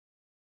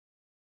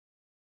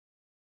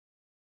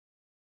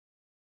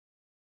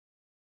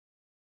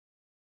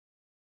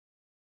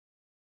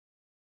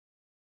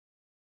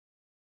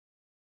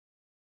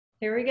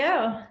Here we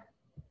go.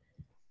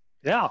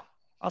 Yeah,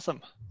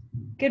 awesome.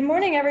 Good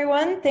morning,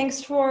 everyone.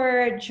 Thanks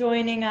for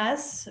joining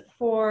us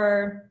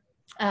for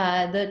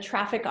the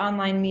Traefik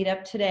online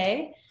meetup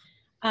today.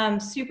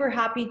 I'm super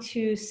happy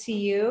to see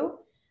you.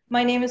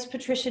 My name is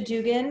Patricia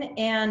Dugan,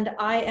 and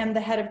I am the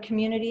head of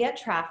community at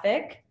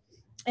Traefik.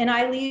 And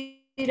I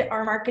lead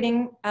our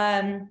marketing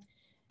and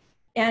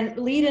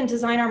lead and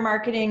design our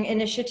marketing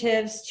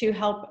initiatives to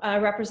help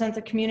represent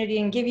the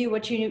community and give you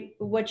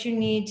what you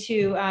need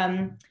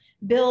to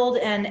build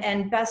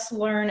and best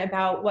learn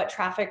about what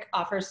Traefik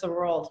offers the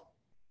world.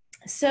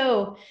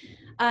 So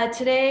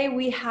today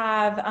we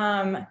have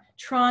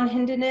Trond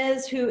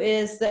Hindenes, who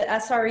is the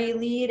SRE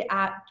lead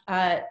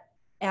at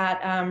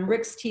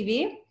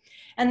RiksTV.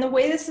 And the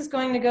way this is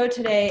going to go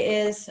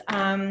today is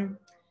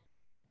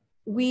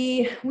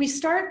we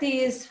start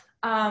these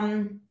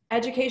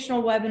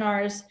educational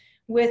webinars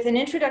with an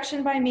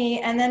introduction by me,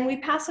 and then we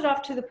pass it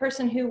off to the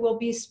person who will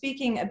be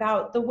speaking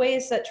about the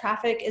ways that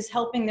Traefik is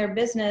helping their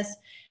business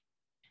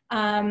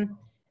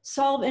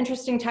solve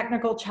interesting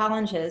technical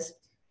challenges.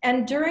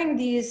 And during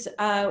these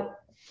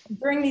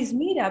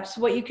meetups,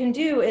 what you can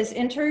do is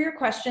enter your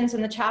questions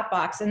in the chat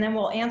box, and then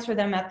we'll answer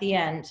them at the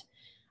end.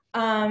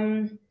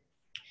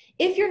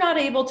 If you're not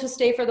able to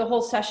stay for the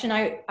whole session,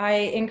 I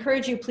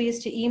encourage you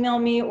please to email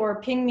me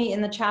or ping me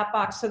in the chat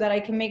box so that I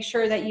can make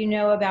sure that you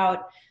know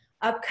about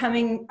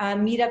upcoming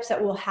meetups that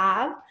we'll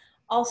have.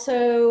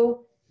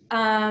 Also,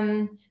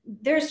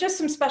 there's just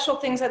some special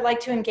things I'd like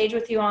to engage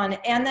with you on.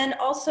 And then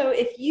also,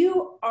 if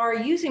you are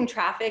using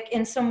Traefik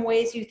in some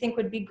ways you think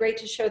would be great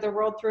to show the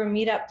world through a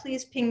meetup,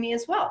 please ping me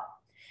as well.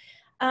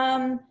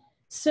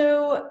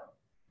 So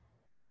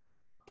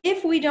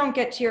if we don't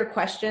get to your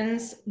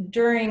questions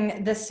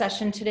during this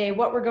session today,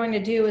 what we're going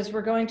to do is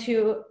we're going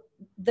to,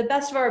 the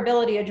best of our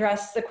ability,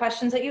 address the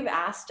questions that you've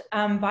asked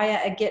via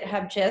a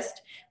GitHub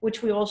gist,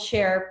 which we will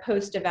share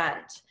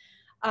post-event.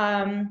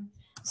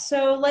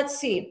 So let's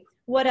see,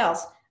 what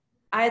else?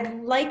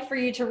 I'd like for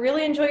you to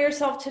really enjoy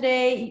yourself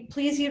today.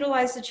 Please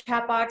utilize the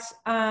chat box.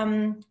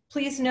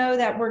 Please know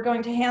that we're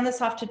going to hand this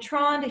off to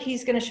Trond.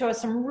 He's going to show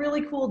us some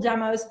really cool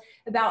demos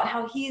about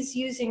how he's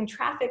using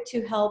Traefik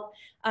to help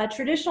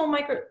traditional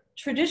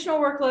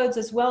workloads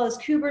as well as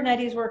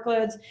Kubernetes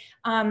workloads,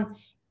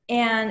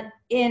 and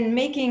in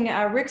making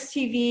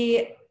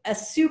RiksTV a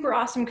super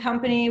awesome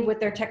company with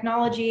their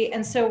technology.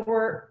 And so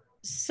we're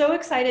so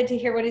excited to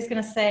hear what he's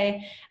going to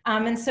say.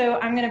 And so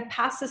I'm going to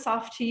pass this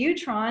off to you,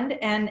 Trond,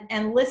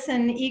 and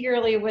listen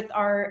eagerly with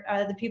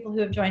the people who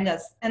have joined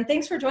us. And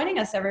thanks for joining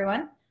us,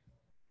 everyone.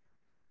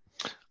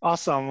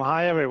 Awesome.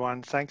 Hi,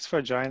 everyone. Thanks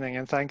for joining,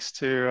 and thanks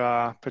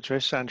to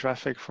Patricia and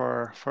Traefik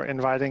for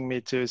inviting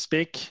me to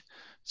speak.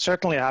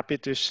 Certainly happy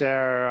to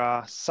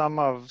share some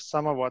of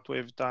what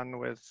we've done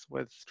with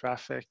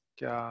Traefik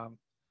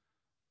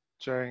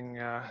during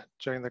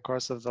the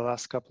course of the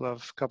last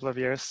couple of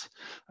years.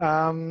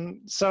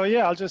 So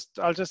yeah,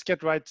 I'll just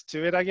get right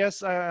to it. I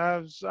guess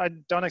I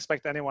don't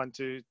expect anyone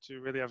to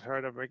really have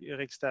heard of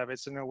RiksTV.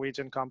 It's a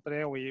Norwegian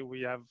company.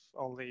 We have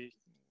only,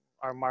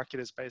 our market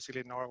is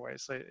basically Norway.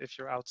 So if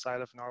you're outside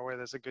of Norway,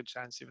 there's a good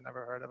chance you've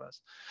never heard of us.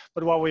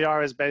 But what we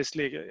are is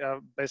basically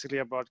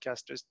a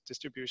broadcast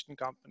distribution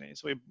company.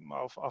 So we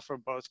offer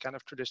both kind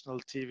of traditional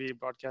TV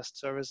broadcast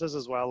services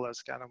as well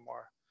as kind of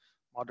more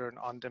modern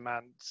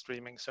on-demand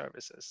streaming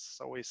services.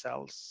 So we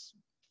sell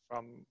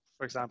from,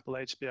 for example,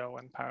 HBO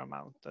and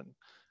Paramount, and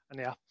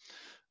yeah.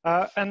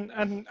 And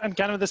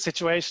kind of the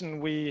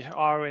situation we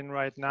are in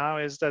right now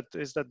is that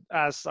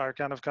as our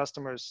kind of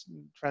customers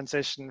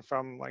transition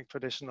from like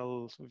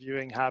traditional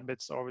viewing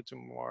habits over to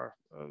more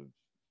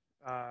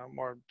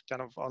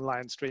kind of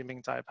online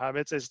streaming type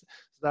habits, is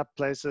that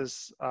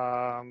places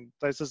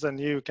a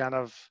new kind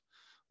of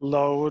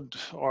load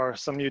or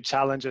some new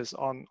challenges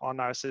on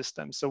our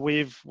system. So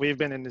we've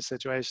been in this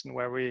situation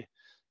where we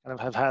kind of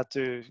have had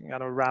to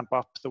kind of ramp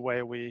up the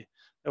way we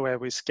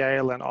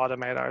scale and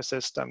automate our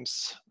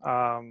systems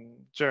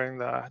during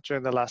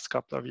the last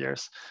couple of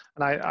years.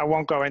 And I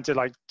won't go into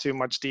like too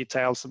much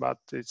details about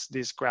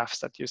these graphs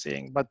that you're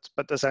seeing, but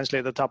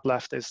essentially the top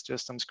left is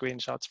just some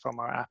screenshots from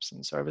our apps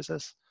and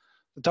services.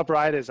 The top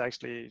right is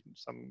actually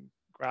some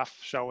graph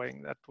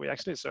showing that we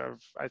actually serve,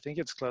 I think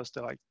it's close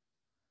to like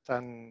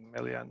 10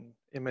 million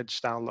image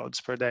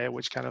downloads per day,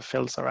 which kind of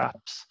fills our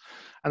apps.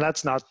 And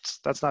that's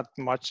not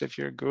much if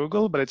you're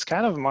Google, but it's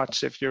kind of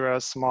much if you're a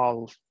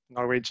small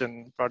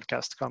Norwegian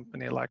broadcast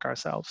company like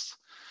ourselves.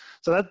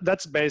 So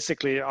that's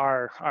basically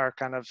our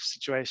kind of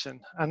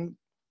situation. And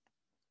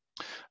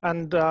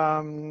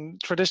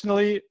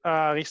traditionally,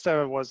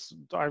 RiksTV was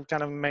our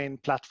kind of main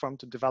platform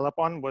to develop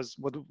on was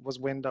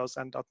Windows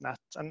and .NET,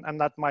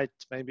 and that might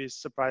maybe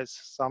surprise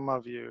some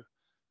of you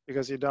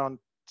because you don't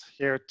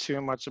hear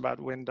too much about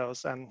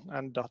Windows and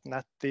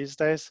 .NET these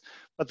days,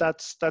 but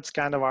that's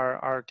kind of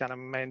our kind of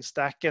main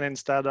stack. And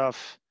instead of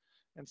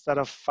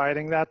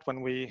fighting that,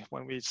 when we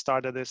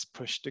started this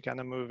push to kind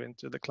of move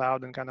into the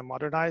cloud and kind of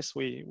modernize,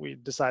 we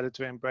decided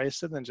to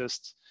embrace it and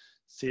just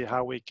see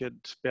how we could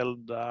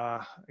build,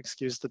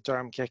 excuse the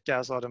term,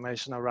 kick-ass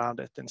automation around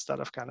it instead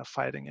of kind of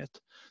fighting it.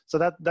 So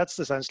that's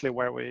essentially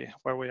where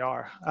we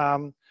are.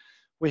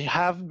 We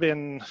have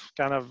been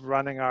kind of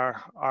running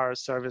our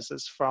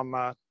services from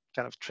a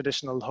kind of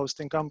traditional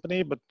hosting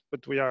company, but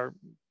we are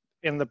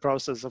in the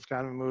process of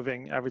kind of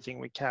moving everything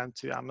we can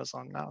to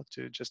Amazon now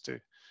to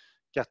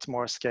get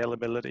more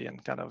scalability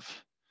and kind of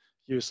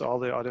use all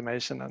the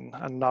automation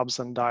and knobs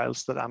and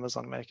dials that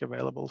Amazon make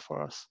available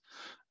for us.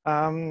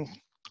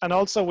 And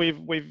also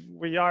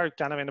we are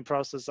kind of in the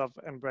process of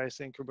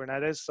embracing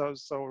Kubernetes.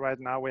 So right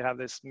now we have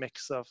this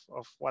mix of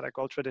what I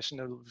call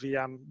traditional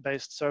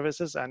VM-based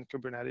services and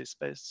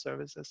Kubernetes-based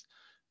services.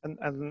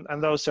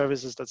 And those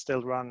services that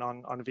still run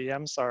on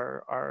VMs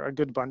are a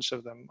good bunch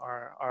of them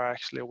are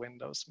actually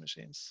Windows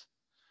machines.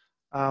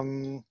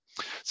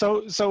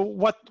 So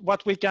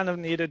what we kind of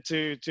needed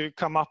to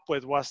come up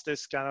with was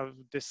this kind of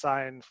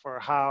design for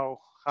how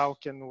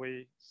can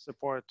we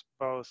support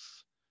both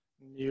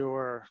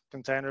newer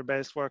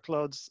container-based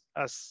workloads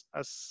as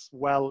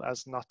well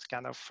as not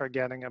kind of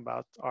forgetting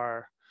about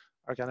our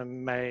kind of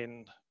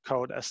main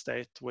code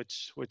estate,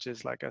 which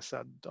is, like I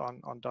said,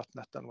 on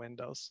 .NET and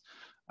Windows.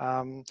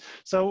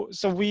 So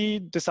we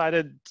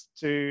decided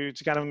to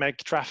kind of make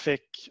Traefik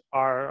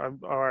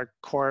our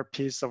core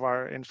piece of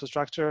our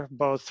infrastructure,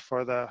 both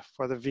for the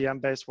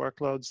VM-based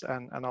workloads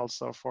and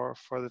also for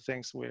the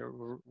things we're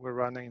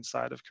running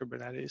inside of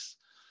Kubernetes.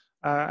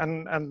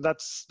 And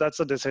that's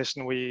a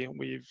decision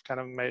we've kind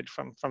of made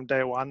from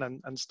day one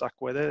and stuck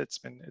with it.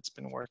 It's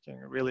been working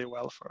really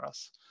well for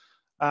us.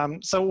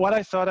 So what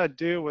I thought I'd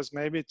do was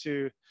maybe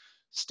to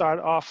start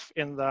off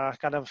in the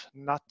kind of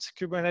not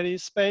Kubernetes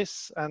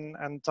space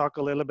and talk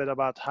a little bit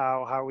about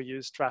how we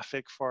use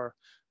Traefik for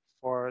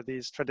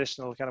these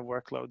traditional kind of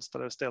workloads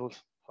that are still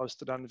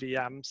hosted on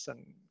VMs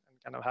and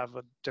kind of have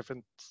a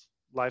different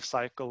life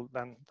cycle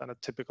than a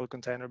typical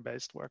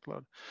container-based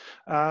workload.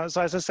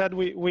 So as I said,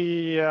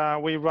 we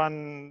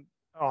run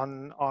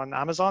on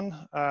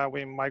Amazon.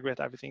 We migrate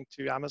everything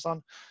to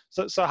Amazon.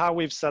 So how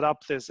we've set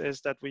up this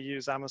is that we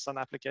use Amazon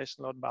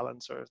Application Load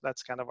Balancer.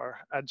 That's kind of our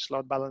edge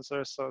load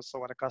balancer. So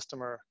when a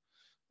customer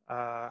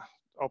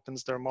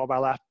opens their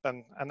mobile app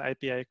and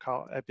API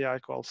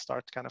calls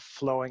start kind of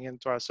flowing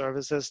into our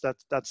services,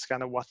 that's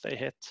kind of what they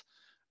hit.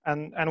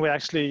 And we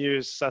actually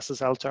use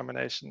SSL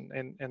termination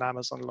in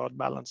Amazon load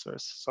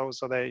balancers. So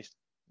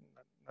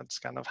that's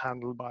kind of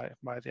handled by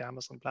the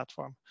Amazon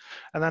platform.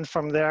 And then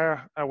from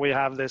there, we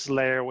have this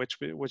layer, which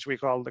we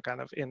call the kind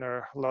of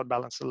inner load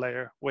balancer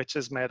layer, which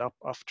is made up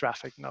of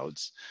Traefik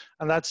nodes.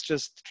 And that's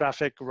just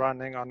Traefik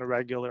running on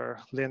regular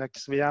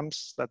Linux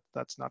VMs.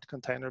 That's not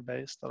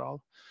container-based at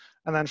all.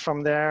 And then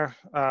from there,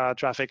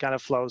 Traefik kind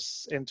of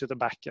flows into the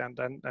backend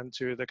and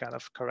to the kind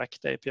of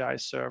correct API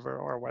server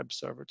or web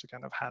server to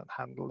kind of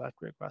handle that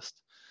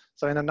request.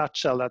 So in a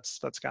nutshell, that's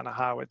kind of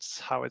how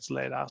it's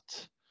laid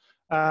out.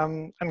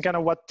 And kind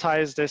of what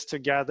ties this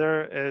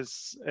together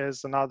is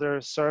another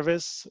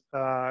service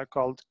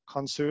called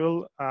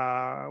Consul,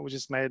 which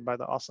is made by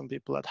the awesome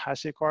people at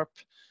HashiCorp.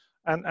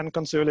 And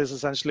Consul is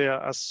essentially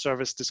a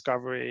service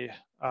discovery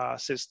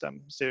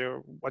system.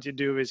 So what you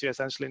do is you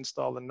essentially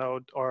install a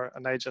node or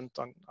an agent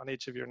on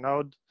each of your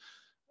node.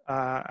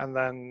 And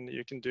then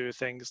you can do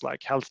things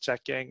like health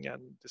checking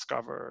and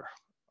discover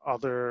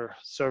other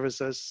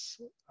services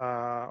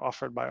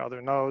offered by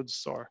other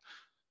nodes, or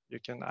you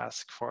can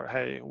ask for,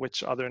 hey,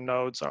 which other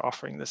nodes are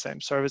offering the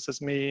same service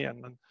as me?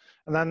 And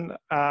then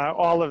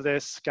all of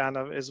this kind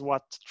of is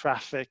what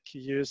Traefik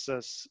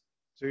uses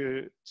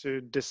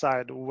to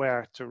decide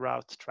where to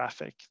route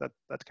traffic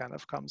that kind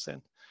of comes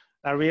in.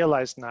 I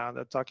realize now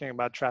that talking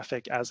about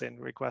traffic as in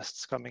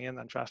requests coming in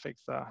and traffic,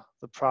 the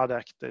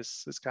product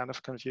is kind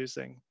of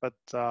confusing, but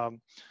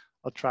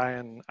I'll try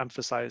and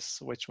emphasize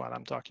which one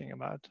I'm talking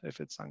about if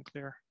it's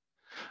unclear.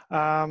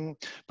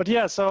 But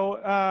yeah, so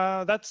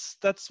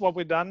that's what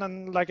we've done.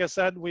 And like I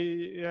said,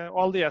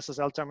 all the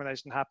SSL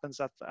termination happens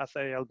at the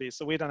ALB,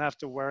 so we don't have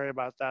to worry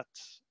about that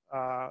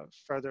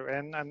further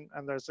in. And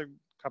there's a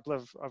couple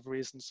of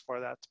reasons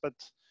for that, but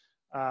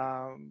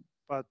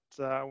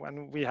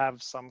when we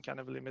have some kind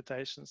of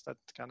limitations that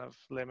kind of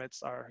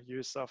limits our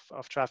use of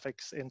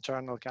Traefik's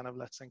internal kind of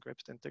Let's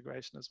Encrypt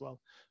integration as well.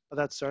 But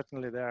that's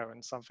certainly there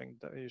and something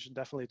that you should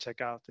definitely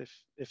check out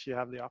if you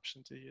have the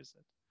option to use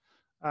it.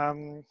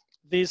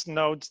 These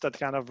nodes that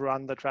kind of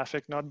run the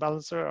Traefik node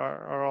balancer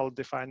are all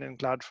defined in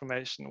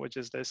CloudFormation, which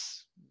is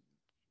this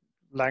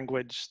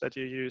language that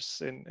you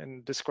use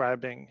in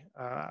describing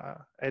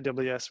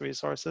AWS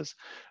resources,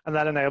 and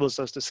that enables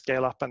us to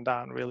scale up and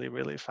down really,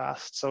 really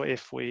fast. So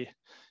if we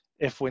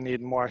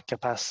need more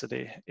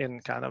capacity in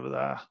kind of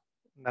the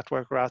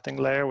network routing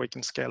layer, we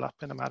can scale up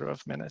in a matter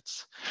of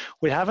minutes.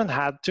 We haven't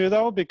had to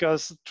though,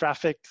 because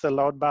Traefik, the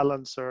load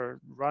balancer,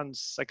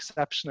 runs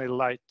exceptionally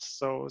light,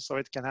 so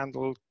it can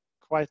handle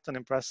quite an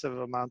impressive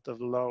amount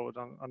of load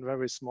on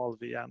very small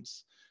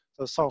VMs.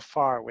 So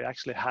far, we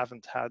actually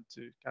haven't had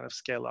to kind of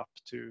scale up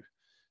to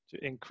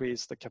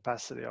increase the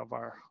capacity of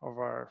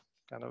our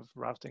kind of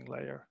routing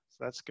layer.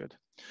 So that's good.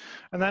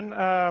 And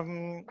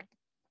then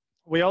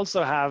we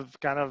also have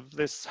kind of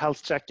this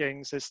health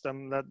checking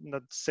system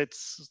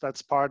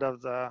that's part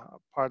of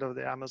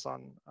the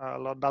Amazon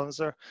load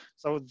balancer.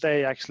 So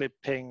they actually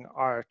ping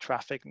our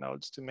Traefik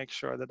nodes to make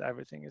sure that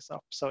everything is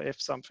up. So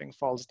if something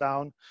falls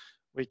down,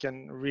 we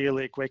can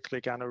really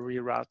quickly kind of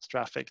reroute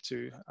traffic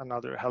to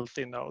another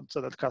healthy node,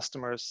 so that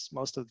customers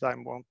most of the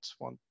time won't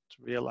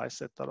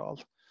realize it at all.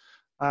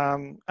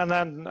 And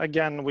then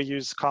again, we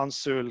use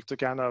Consul to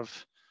kind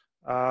of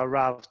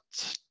route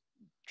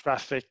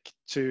traffic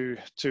to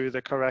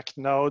the correct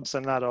nodes,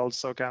 and that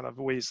also kind of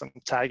some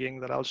tagging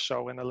that I'll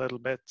show in a little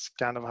bit,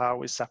 kind of how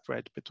we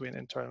separate between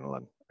internal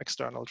and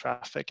external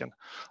traffic, and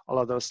all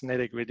of those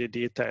nitty-gritty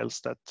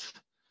details that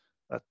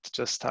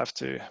just have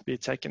to be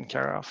taken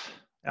care of.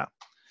 Yeah.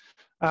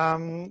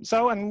 And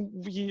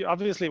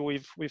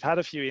we've had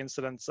a few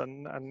incidents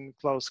and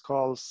close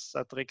calls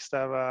at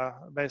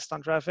RiksTV based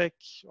on traffic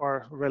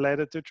or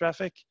related to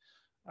traffic.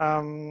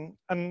 And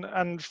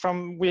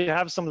we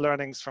have some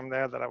learnings from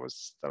there that I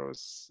was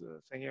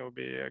thinking it would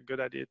be a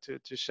good idea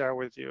to share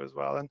with you as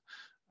well.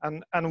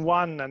 And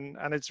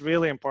it's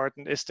really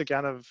important is to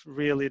kind of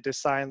really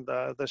design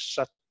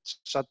the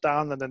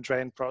shutdown and the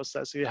drain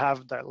process. You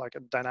have that like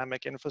a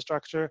dynamic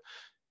infrastructure.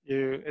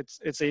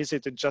 It's easy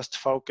to just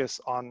focus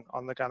on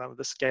the kind of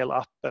the scale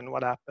up and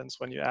what happens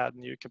when you add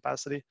new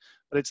capacity,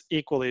 but it's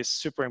equally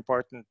super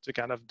important to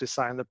kind of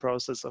design the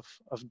process of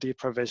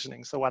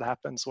deprovisioning. So what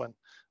happens when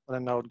a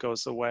node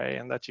goes away,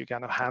 and that you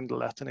kind of handle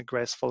that in a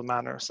graceful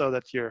manner, so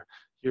that your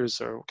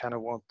user kind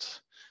of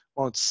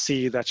won't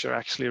see that you're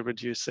actually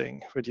reducing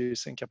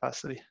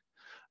capacity.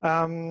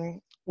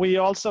 We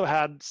also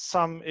had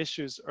some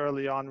issues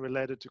early on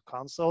related to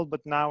Consul,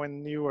 but now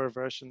in newer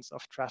versions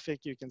of Traefik,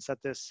 you can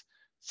set this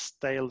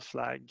stale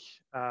flag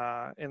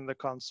in the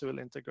Consul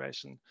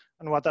integration.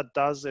 And what that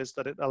does is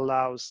that it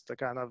allows the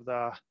kind of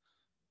the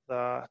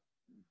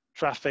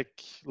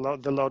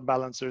the load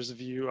balancer's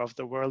view of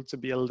the world to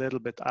be a little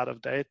bit out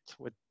of date,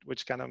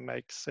 which kind of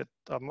makes it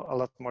a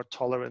lot more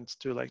tolerant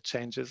to like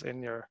changes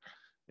in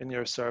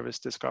your service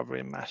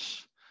discovery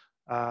mesh.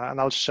 And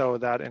I'll show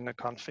that in the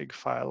config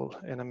file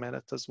in a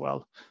minute as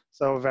well.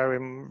 So very,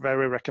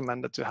 very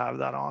recommended to have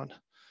that on.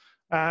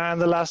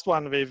 And the last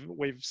one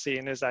we've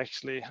seen is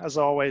actually, as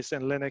always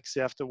in Linux,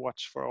 you have to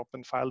watch for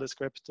open file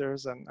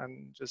descriptors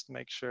and just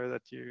make sure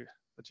that you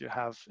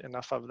have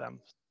enough of them,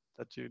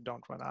 that you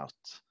don't run out.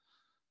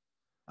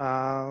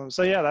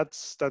 So yeah,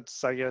 that's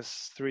I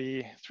guess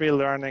three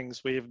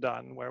learnings we've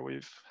done where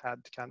we've had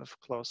kind of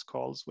close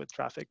calls with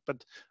traffic,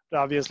 but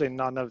obviously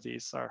none of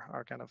these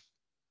are kind of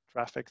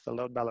traffic, the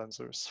load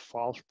balancer's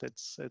fault.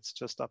 It's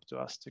just up to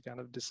us to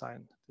kind of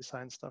design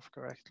stuff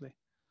correctly.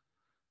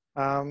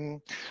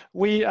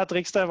 We at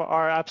RiksTV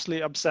are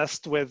absolutely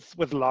obsessed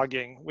with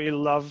logging. We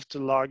love to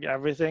log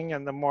everything,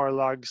 and the more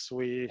logs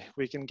we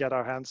can get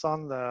our hands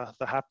on, the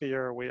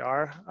happier we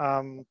are.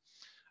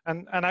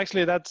 And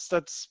actually,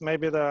 that's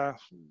maybe the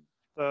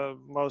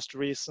most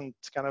recent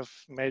kind of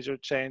major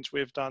change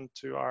we've done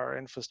to our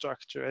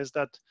infrastructure, is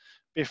that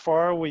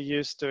before we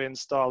used to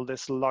install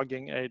this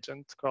logging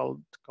agent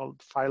called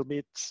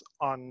FileBeat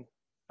on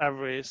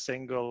every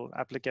single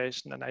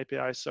application and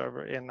API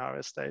server in our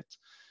estate.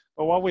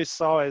 But what we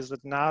saw is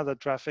that now the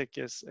traffic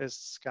is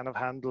kind of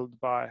handled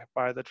by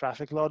the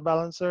traffic load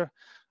balancer.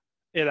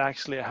 It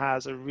actually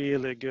has a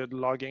really good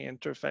logging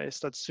interface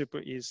that's super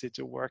easy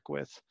to work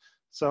with.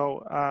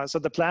 So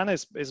the plan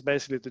is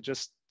basically to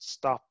just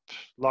stop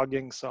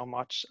logging so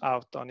much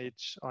out on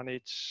each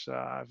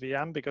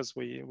VM, because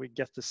we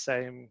get the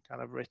same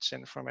kind of rich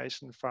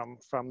information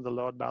from the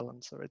load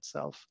balancer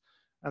itself,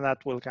 and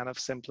that will kind of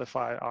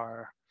simplify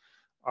our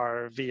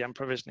VM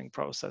provisioning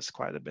process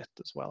quite a bit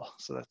as well.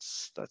 So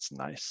that's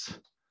nice.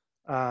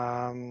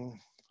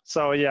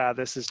 So yeah,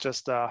 this is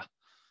just a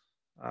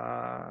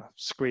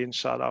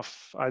screenshot of,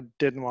 I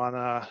didn't want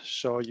to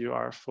show you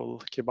our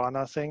full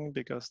Kibana thing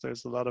because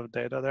there's a lot of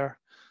data there,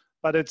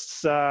 but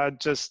it's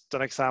just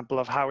an example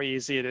of how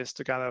easy it is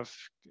to kind of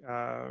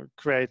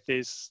create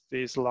these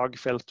log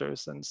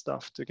filters and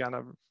stuff to kind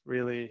of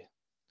really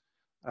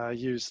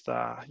use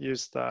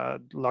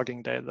the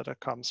logging data that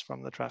comes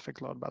from the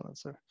traffic load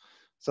balancer.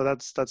 So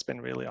that's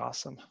been really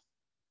awesome.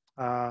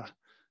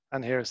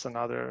 And here's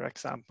another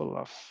example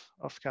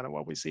of kind of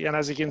what we see. And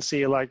as you can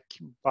see, like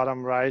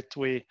bottom right,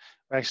 we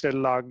actually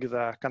log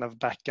the kind of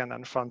backend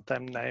and front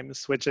end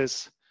names, which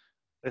is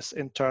this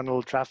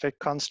internal traffic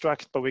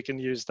construct, but we can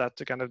use that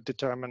to kind of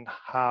determine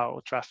how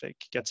traffic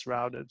gets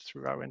routed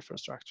through our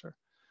infrastructure.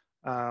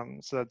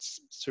 So that's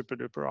super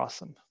duper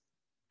awesome.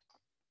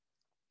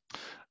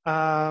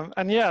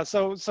 And yeah,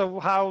 so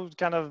how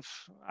kind of,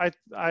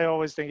 I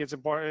always think it's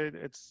important,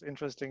 it's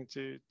interesting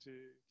to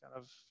kind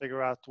of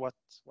figure out what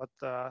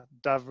the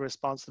dev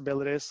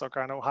responsibility is, or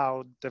kind of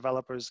how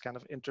developers kind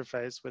of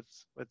interface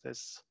with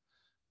this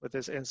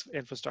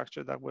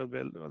infrastructure that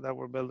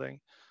we're building.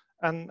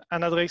 And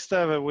at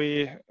RiksTV,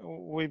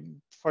 we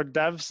for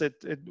devs,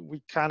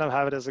 we kind of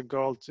have it as a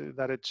goal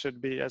that it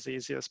should be as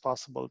easy as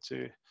possible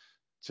to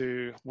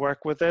to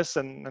work with this,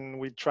 and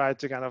we try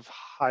to kind of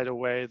hide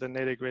away the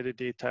nitty-gritty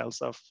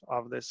details of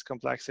this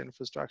complex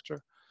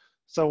infrastructure.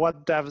 So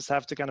what devs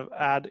have to kind of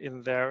add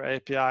in their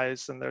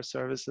APIs and their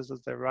services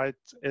as they write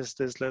is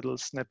this little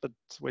snippet,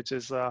 which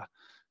is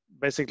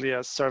basically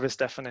a service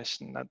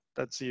definition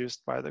that's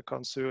used by the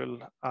Consul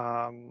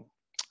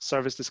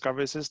service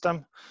discovery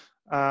system.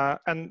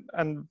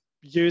 And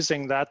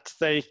using that,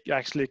 they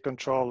actually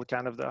control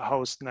kind of the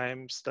host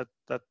names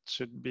that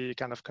should be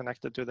kind of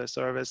connected to the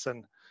service,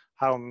 and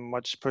how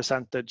much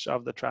percentage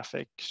of the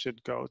traffic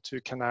should go to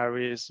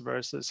canaries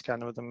versus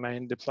kind of the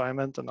main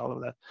deployment and all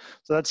of that.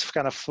 So that's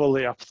kind of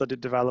fully up to the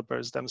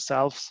developers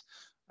themselves.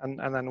 And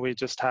then we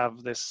just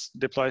have this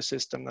deploy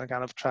system that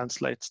kind of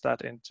translates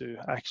that into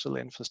actual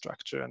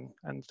infrastructure,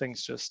 and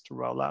things just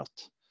roll out.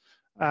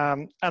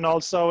 And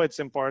also it's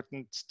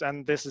important,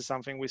 and this is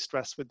something we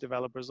stress with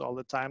developers all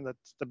the time, that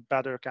the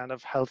better kind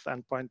of health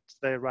endpoint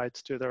they write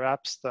to their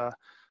apps,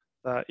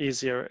 the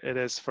easier it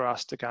is for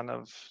us to kind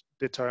of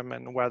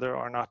determine whether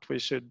or not we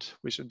should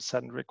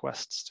send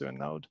requests to a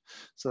node.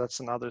 So that's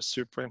another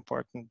super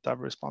important dev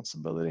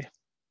responsibility.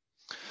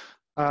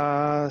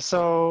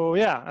 So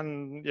yeah,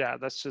 and yeah,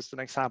 that's just an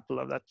example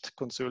of that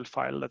Consul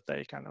file that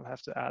they kind of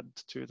have to add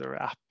to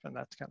their app, and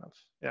that kind of,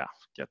 yeah,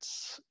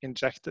 gets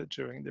injected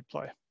during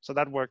deploy. So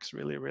that works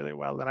really, really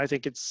well. And I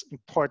think it's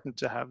important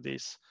to have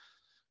these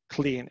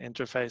clean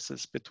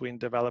interfaces between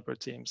developer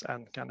teams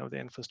and kind of the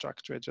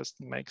infrastructure. It just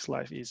makes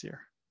life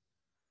easier.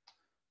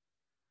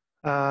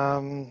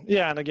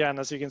 Yeah, and again,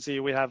 as you can see,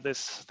 we have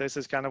this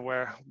is kind of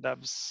where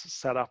devs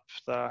set up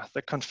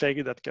the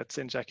config that gets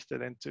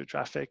injected into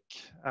Traefik.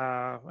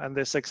 And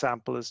this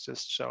example is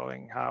just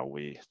showing how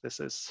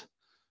this is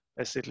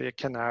basically a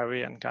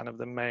canary and kind of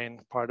the main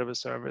part of a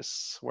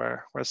service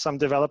where some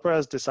developer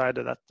has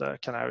decided that the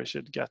canary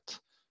should get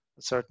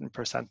a certain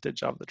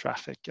percentage of the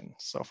traffic and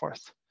so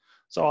forth.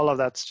 So all of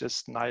that's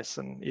just nice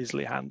and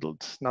easily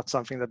handled, not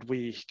something that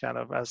we kind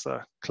of as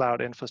a cloud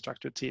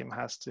infrastructure team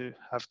have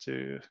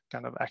to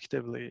kind of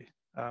actively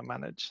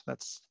manage.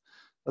 That's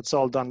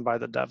all done by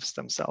the devs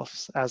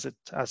themselves, as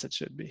it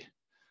should be.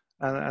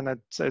 And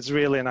it's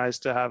really nice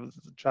to have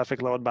the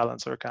traffic load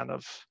balancer kind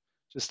of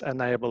just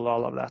enable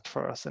all of that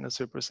for us in a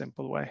super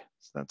simple way.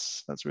 So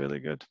that's really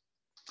good.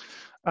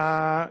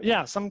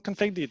 Yeah, some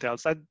config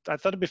details. I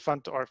thought it'd be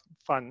fun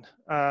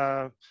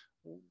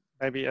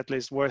maybe at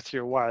least worth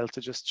your while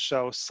to just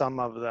show some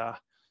of the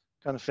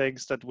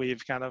configs that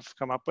we've kind of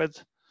come up with.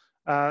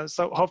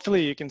 So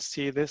hopefully you can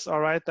see this all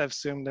right. I've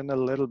zoomed in a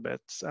little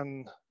bit,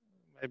 and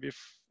maybe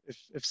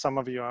if some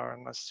of you are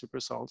on a super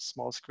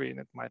small screen,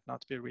 it might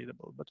not be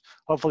readable, but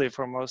hopefully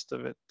for most of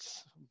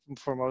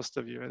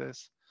you it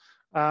is.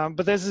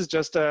 But this is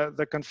just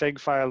the config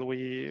file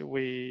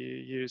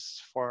we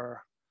use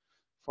for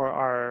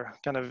our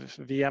kind of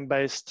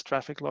VM-based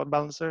traffic load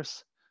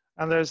balancers.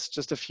 And there's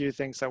just a few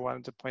things I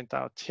wanted to point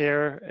out.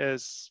 Here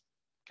is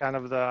kind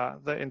of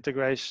the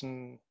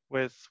integration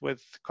with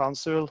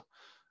Consul.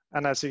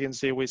 And as you can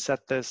see, we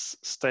set this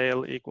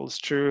stale equals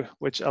true,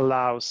 which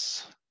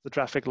allows the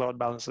traffic load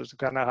balancer to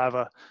kind of have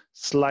a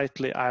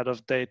slightly out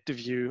of date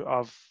view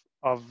of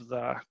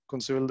the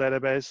Consul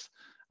database.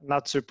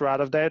 Not super out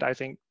of date. I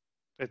think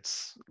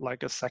it's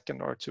like a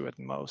second or two at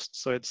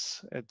most. So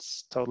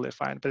it's totally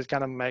fine, but it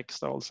kind of makes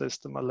the whole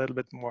system a little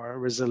bit more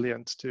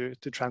resilient to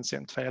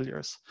transient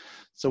failures.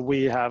 So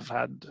we have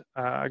had,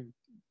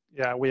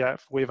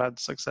 we've had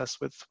success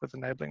with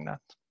enabling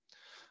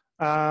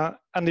that.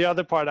 And the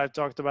other part I've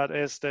talked about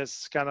is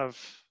this kind of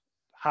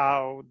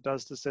how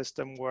does the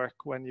system work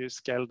when you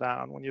scale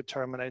down, when you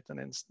terminate an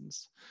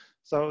instance.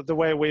 So the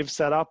way we've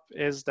set up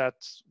is that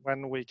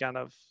when we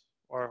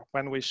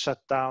when we shut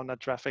down a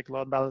traffic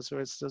load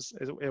balancer,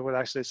 it would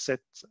actually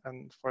sit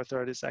for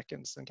 30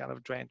 seconds and kind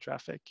of drain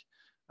traffic.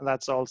 And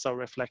that's also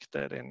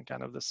reflected in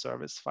kind of the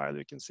service file.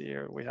 You can see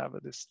here we have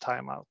this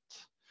timeout.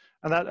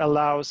 And that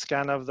allows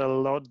kind of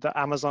the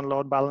Amazon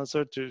load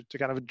balancer to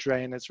kind of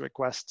drain its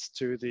requests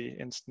to the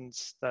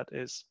instance that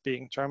is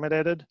being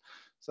terminated,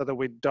 so that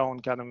we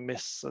don't kind of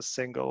miss a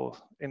single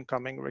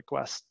incoming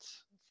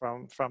request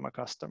from a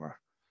customer.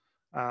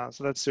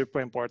 So that's super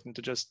important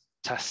to just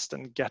test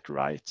and get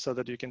right, so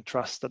that you can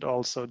trust that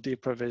also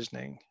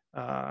deprovisioning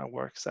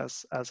works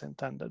as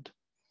intended.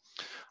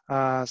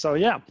 So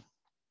yeah.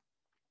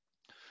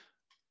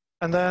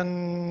 And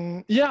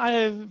then,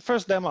 yeah,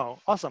 first demo,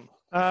 awesome.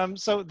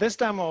 So this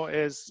demo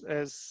is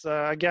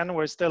again,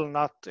 we're still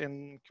not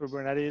in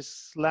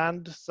Kubernetes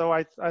land. So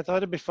I thought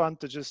it'd be fun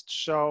to just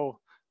show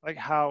like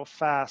how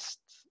fast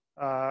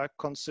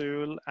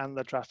Consul and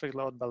the traffic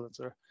load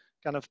balancer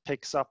kind of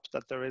picks up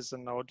that there is a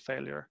node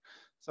failure.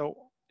 So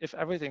if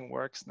everything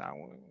works now,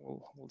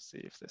 we'll see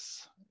if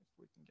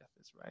we can get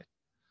this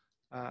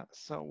right.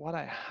 So what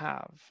I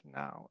have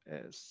now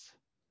is,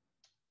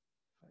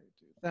 if I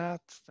do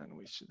that, then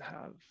we should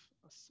have,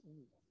 that's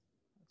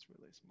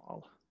really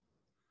small.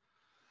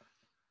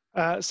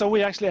 So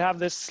we actually have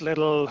this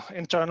little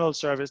internal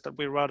service that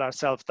we wrote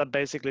ourselves that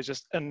basically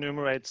just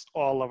enumerates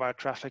all of our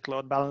traffic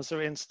load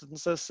balancer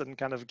instances and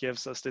kind of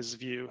gives us this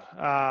view.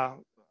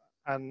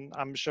 And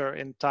I'm sure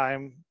in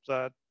time,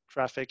 the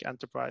Traefik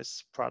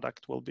Enterprise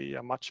product will be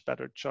a much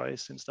better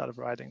choice instead of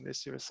writing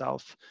this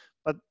yourself.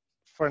 But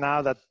for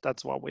now,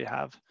 that's what we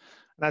have.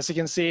 And as you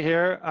can see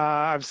here,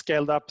 I've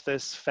scaled up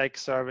this fake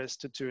service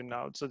to 2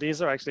 nodes. So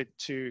these are actually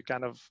 2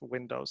 kind of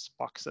Windows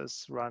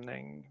boxes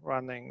running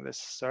this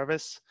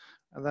service.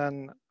 And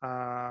then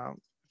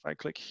if I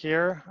click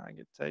here, I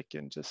get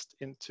taken just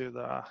into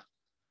the,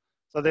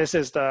 so this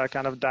is the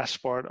kind of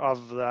dashboard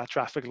of the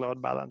traffic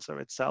load balancer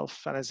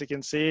itself. And as you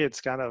can see,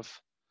 it's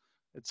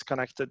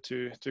connected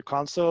to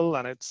Consul,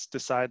 and it's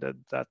decided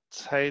that,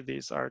 hey,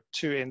 these are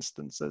 2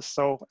 instances.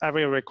 So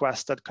every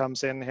request that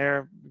comes in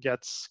here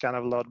gets kind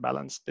of load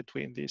balanced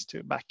between these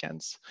 2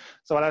 backends.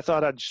 So what I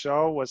thought I'd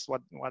show was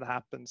what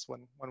happens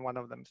when one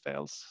of them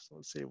fails. So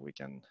let's see if we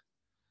can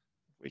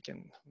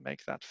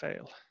make that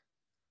fail.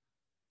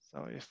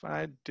 So if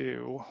I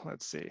do,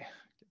 let's see,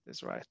 get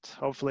this right.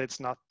 Hopefully it's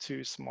not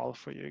too small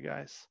for you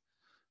guys.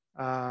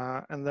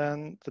 And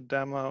then the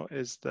demo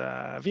is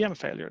the VM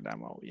failure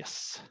demo,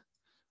 yes.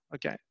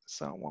 Okay,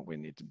 so what we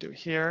need to do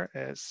here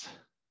is,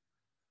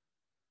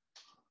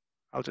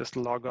 I'll just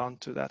log on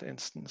to that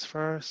instance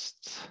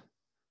first.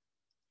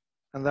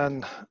 And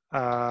then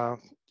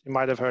you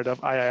might have heard of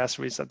IIS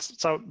resets.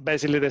 So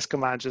basically this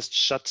command just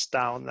shuts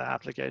down the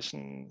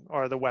application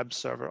or the web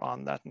server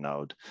on that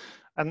node.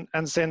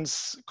 And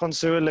since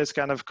Consul is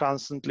kind of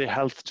constantly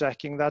health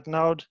checking that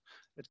node,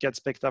 it gets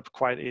picked up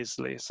quite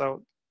easily.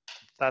 So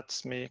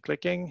that's me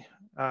clicking.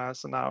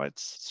 So now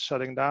it's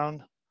shutting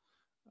down.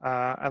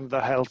 And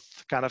the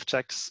health kind of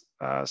checks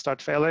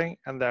start failing,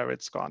 and there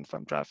it's gone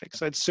from Traefik.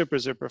 So it's super,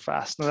 super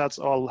fast. And that's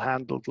all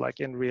handled like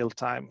in real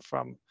time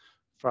from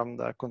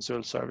the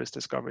Consul service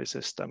discovery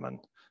system,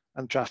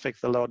 and Traefik,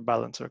 the load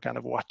balancer, kind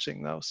of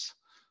watching those.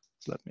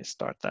 So let me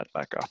start that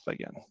back up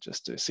again,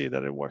 just to see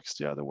that it works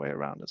the other way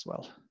around as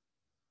well.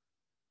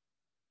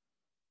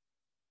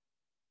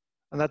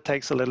 And that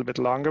takes a little bit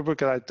longer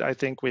because I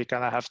think we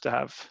kind of have to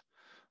have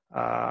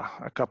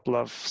a couple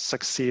of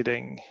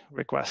succeeding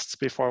requests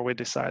before we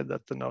decide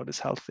that the node is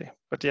healthy.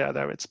 But yeah,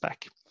 there it's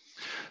back.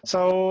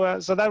 So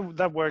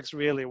that works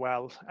really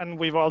well. And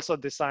we've also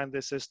designed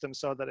this system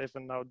so that if a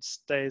node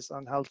stays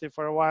unhealthy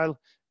for a while,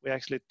 we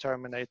actually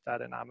terminate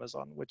that in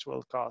Amazon, which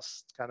will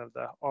cause kind of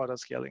the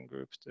auto-scaling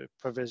group to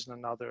provision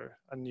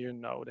a new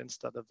node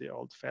instead of the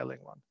old failing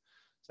one.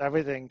 So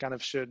everything kind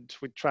of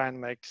we try and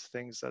make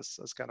things as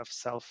kind of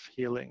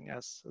self-healing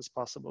as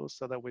possible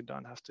so that we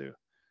don't have to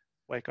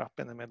wake up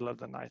in the middle of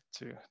the night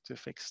to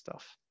fix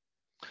stuff.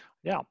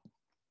 Yeah.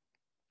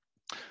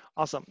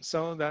 Awesome.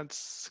 So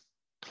that's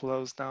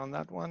close down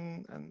that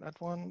one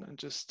and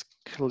just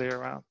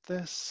clear out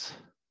this.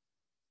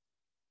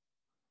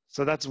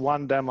 So that's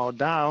one demo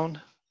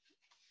down.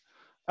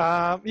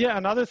 Yeah,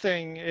 another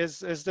thing is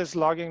this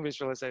logging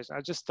visualization.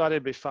 I just thought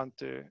it'd be fun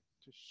to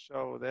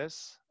show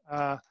this.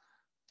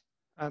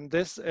 And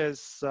this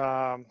is,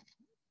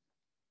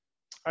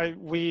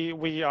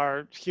 we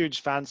are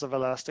huge fans of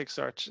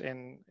Elasticsearch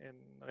in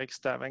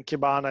RiksTV, and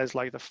Kibana is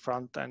like the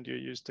front end you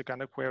use to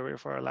kind of query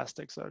for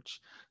Elasticsearch.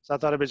 So I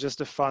thought it'd be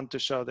just fun to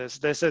show this.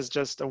 This is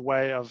just a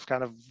way of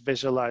kind of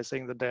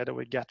visualizing the data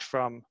we get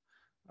from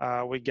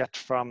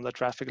the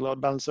traffic load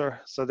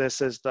balancer. So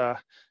this is the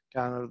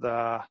kind of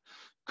the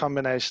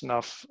combination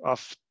of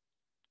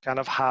kind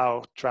of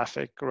how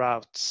Traefik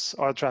routes,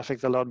 or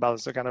Traefik, the load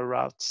balancer, kind of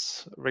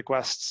routes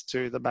requests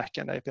to the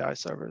backend API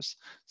servers.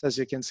 So as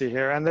you can see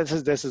here, and this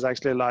is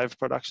actually live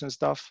production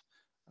stuff.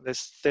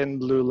 This thin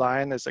blue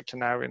line is a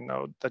canary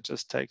node that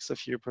just takes a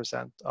few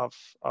 %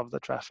 of the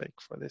traffic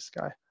for this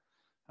guy.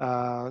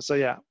 So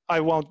yeah, I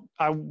will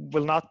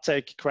not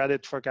take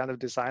credit for kind of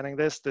designing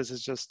this. This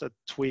is just a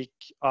tweak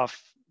of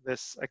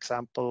this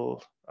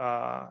example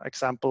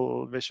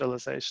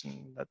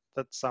visualization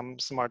that some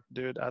smart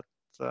dude at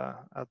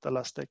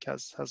Elastic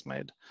has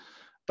made.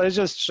 But it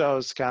just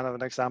shows kind of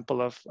an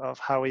example of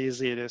how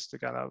easy it is to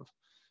kind of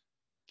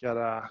get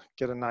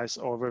a nice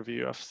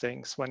overview of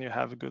things when you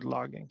have good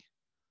logging.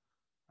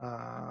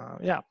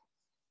 Yeah,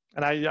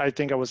 and I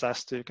think I was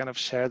asked to kind of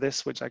share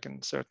this, which I can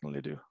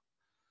certainly do.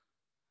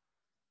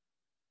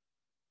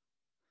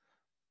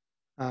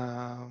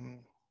 How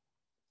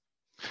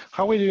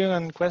are we doing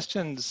on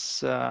questions,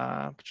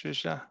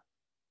 Patricia?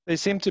 They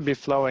seem to be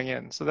flowing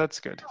in, so that's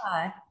good.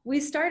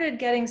 We started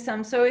getting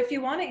some, so if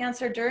you want to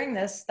answer during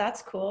this,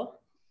 that's cool.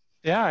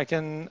 Yeah, I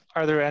can.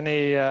 Are there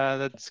any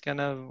that's kind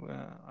of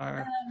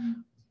are?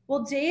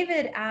 Well,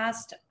 David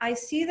asked, I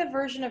see the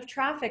version of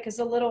Traefik is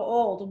a little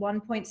old,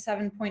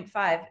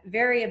 1.7.5.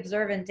 Very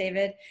observant,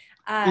 David.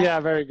 Yeah,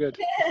 very good.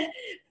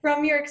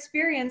 From your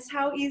experience,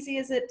 how easy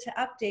is it to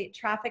update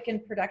Traefik in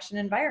production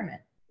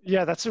environment?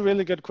 Yeah, that's a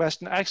really good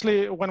question.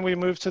 Actually, when we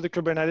move to the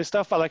Kubernetes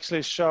stuff, I'll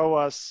actually show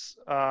us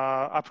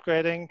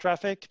upgrading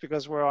Traefik,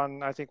 because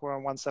I think we're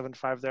on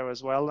 1.7.5 there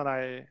as well. And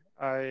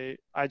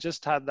I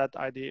just had that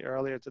idea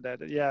earlier today.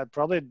 Yeah,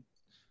 probably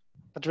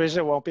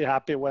Patricia won't be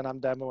happy when I'm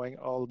demoing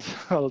old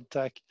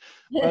tech,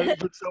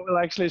 but so we'll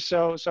actually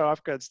show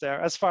upgrades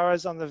there. As far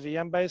as on the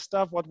VM-based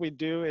stuff, what we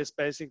do is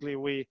basically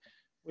we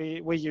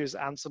we use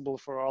Ansible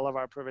for all of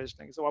our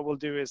provisioning. So what we'll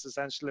do is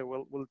essentially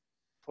we'll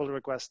pull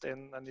request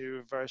in a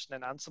new version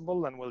in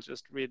Ansible, and we'll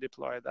just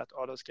redeploy that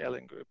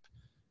auto-scaling group.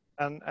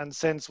 And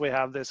since we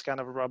have this kind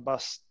of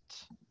robust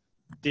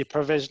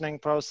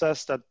deprovisioning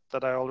process that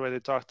I already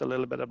talked a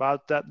little bit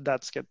about,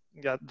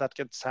 that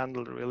gets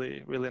handled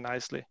really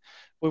nicely.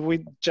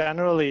 We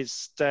generally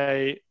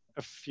stay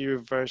a few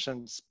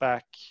versions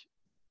back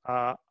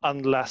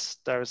unless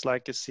there's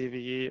like a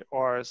CVE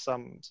or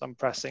some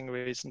pressing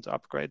reason to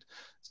upgrade.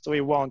 So we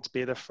won't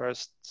be the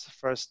first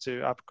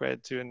to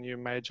upgrade to a new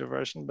major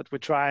version, but we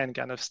try and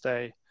kind of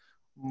stay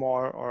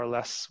more or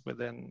less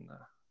within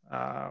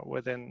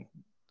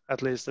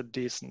at least a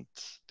decent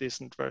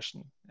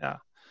version. Yeah,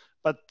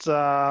 but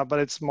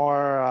it's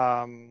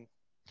more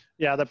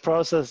yeah, the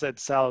process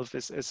itself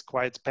is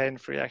quite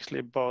pain-free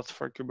actually, both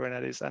for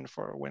Kubernetes and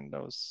for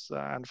Windows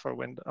and for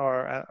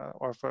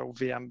or for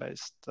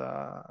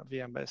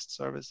VM-based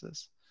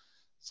services.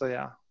 So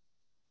yeah.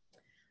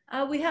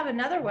 We have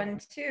another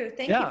one too.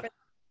 Thank you for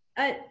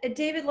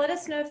David, let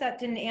us know if that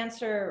didn't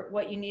answer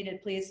what you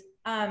needed, please.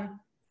 And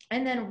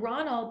then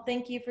Ronald,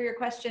 thank you for your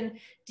question.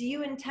 Do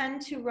you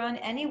intend to run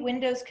any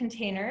Windows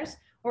containers,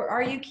 or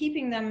are you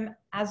keeping them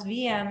as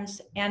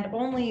VMs and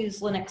only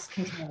use Linux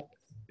containers?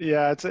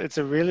 Yeah, it's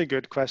a really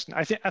good question.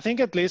 I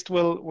think at least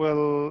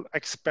we'll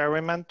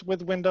experiment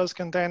with Windows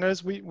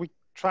containers. We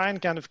try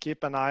and kind of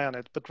keep an eye on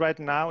it, but right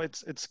now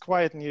it's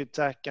quite new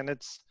tech, and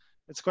it's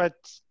quite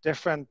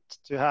different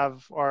to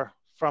have, or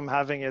from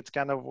having it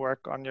kind of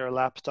work on your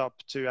laptop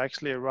to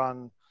actually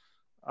run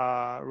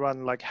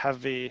like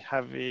heavy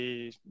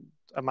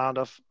amount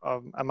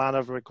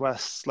of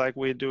requests like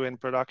we do in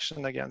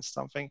production against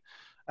something.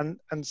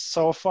 And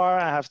so far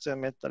I have to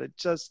admit that it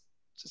just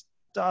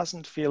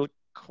doesn't feel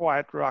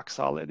quite rock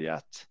solid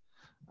yet.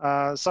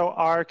 So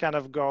our kind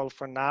of goal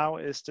for now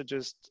is to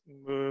just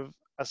move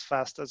as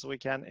fast as we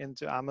can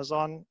into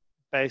Amazon,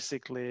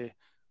 basically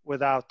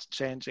without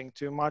changing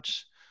too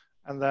much.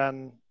 And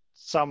then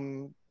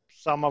some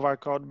of our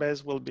code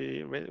base will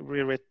be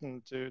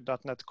rewritten to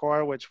 .NET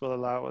Core, which will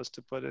allow us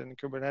to put it in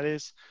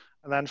Kubernetes.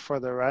 And then for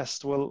the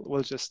rest,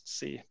 we'll just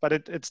see. But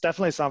it's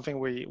definitely something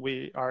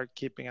we are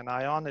keeping an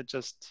eye on. It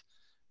just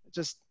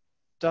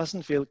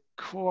doesn't feel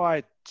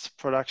quite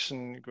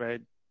production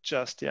grade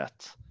just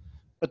yet.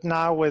 But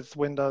now with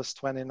Windows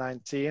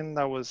 2019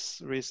 that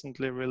was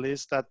recently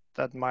released, that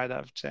might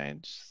have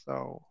changed.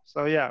 So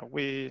yeah,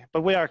 we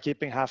are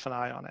keeping half an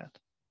eye on it.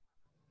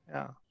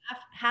 Yeah.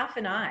 Half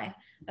an eye.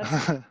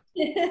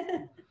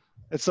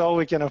 It's all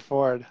we can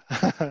afford.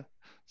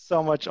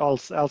 So much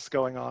else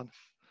going on.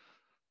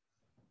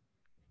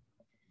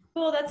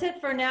 Cool, that's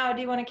it for now.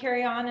 Do you want to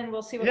carry on and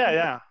we'll see what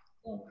Yeah.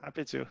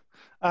 Happy to.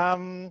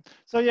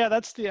 So yeah,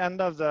 that's the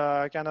end of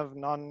the kind of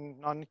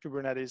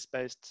non-Kubernetes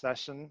based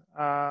session.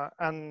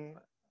 And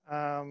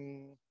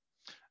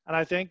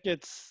I think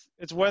it's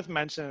worth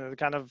mentioning that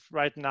kind of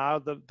right now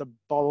the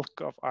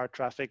bulk of our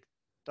traffic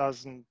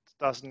doesn't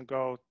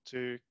go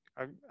to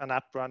an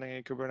app running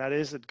in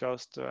Kubernetes. It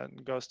goes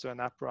to an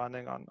app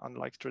running on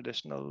like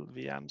traditional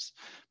VMs.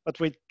 But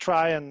we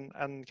try and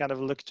kind of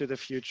look to the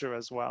future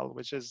as well,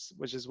 which is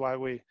why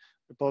we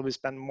probably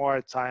spend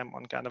more time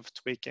on kind of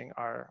tweaking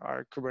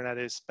our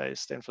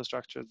Kubernetes-based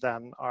infrastructure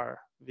than our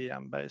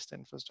VM-based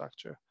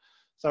infrastructure.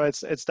 So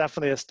it's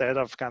definitely a state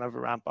of kind of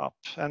ramp up.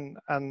 And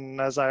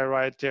as I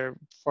write here,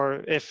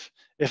 if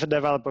a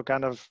developer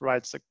kind of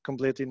writes a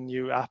completely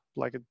new app,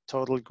 like a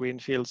total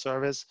greenfield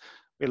service,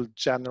 we'll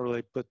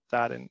generally put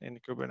that in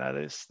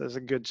Kubernetes. There's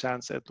a good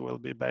chance it will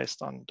be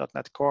based on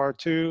 .NET Core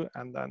too,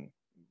 and then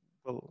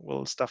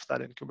we'll stuff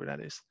that in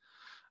Kubernetes.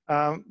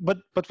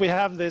 But we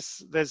have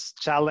this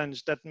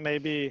challenge that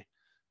maybe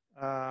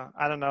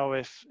I don't know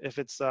if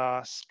it's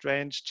a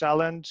strange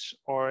challenge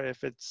or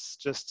if it's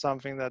just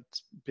something that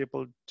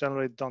people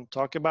generally don't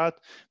talk about,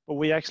 but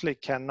we actually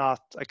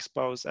cannot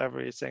expose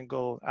every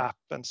single app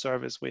and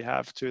service we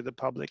have to the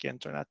public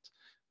internet.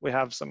 We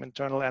have some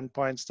internal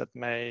endpoints that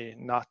may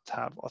not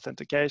have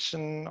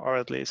authentication, or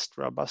at least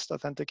robust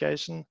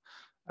authentication.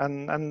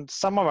 And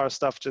some of our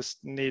stuff just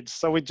needs,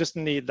 so we just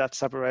need that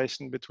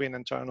separation between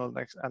internal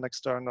and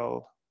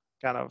external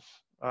kind of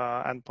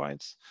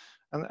endpoints.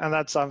 And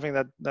that's something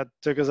that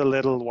took us a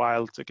little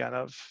while to kind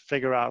of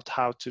figure out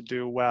how to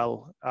do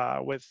well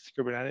with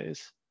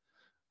Kubernetes.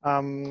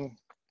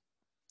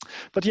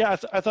 But yeah,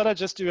 I thought I'd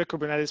just do a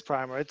Kubernetes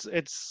primer.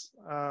 It's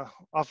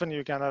often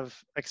you kind of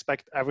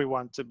expect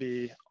everyone to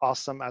be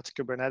awesome at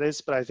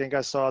Kubernetes, but I think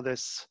I saw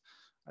this.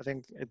 I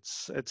think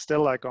it's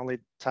still like only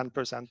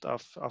 10%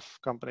 of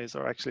companies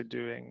are actually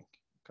doing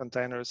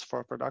containers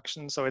for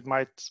production. So it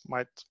might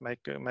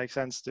make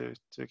sense to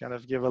kind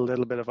of give a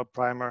little bit of a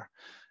primer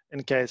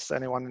in case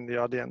anyone in the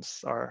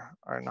audience are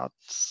not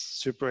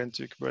super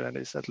into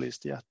Kubernetes, at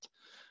least yet.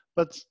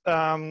 But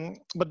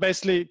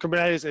basically,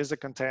 Kubernetes is a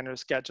container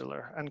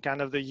scheduler, and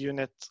kind of the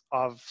unit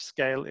of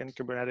scale in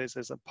Kubernetes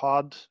is a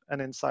pod,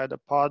 and inside a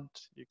pod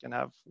you can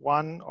have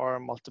one or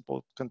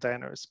multiple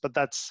containers. But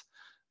that's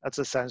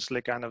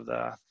essentially kind of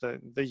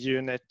the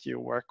unit you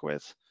work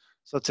with.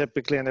 So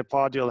typically in a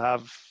pod you'll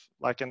have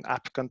like an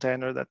app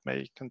container that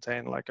may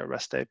contain like a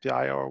REST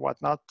API or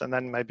whatnot. And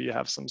then maybe you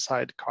have some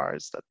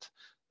sidecars that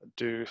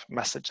do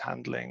message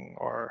handling,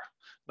 or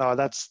no,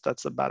 that's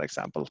a bad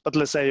example. But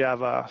let's say you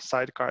have a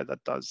sidecar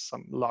that does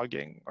some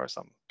logging or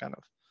some kind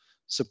of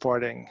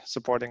supporting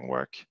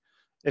work.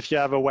 If you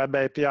have a web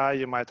API,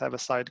 you might have a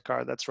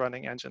sidecar that's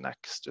running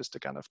Nginx just to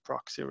kind of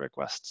proxy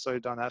requests, so you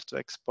don't have to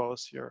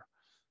expose your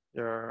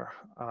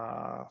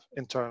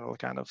internal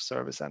kind of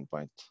service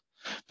endpoint.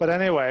 But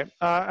anyway,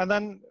 and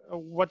then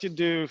what you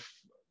do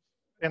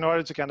in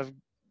order to kind of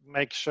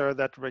make sure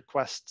that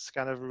requests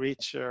kind of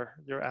reach your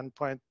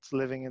endpoint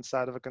living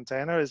inside of a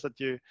container is that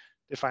you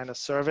define a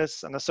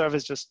service, and a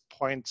service just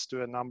points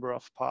to a number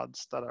of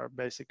pods that are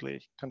basically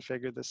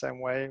configured the same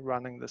way,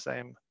 running the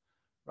same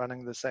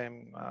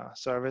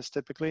service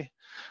typically.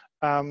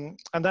 And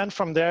then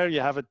from there,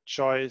 you have a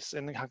choice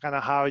in kind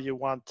of how you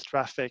want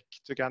traffic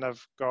to kind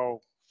of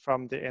go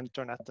from the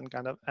internet and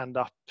kind of end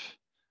up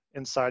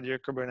inside your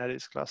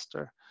Kubernetes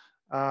cluster.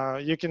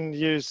 You can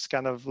use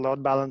kind of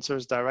load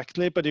balancers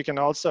directly, but you can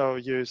also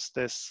use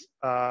this,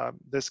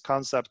 this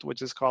concept,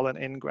 which is called an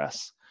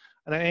ingress.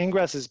 And an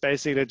ingress is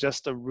basically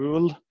just a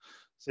rule.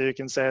 So you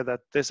can say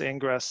that this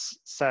ingress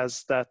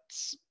says that,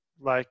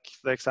 like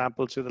the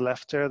example to the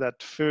left here,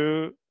 that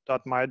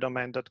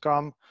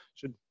foo.mydomain.com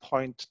should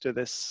point to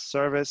this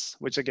service,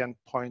 which again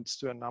points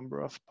to a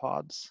number of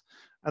pods.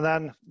 And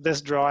then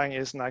this drawing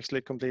isn't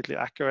actually completely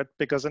accurate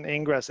because an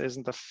ingress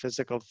isn't a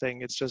physical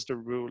thing, it's just a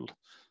rule.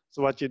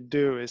 So what you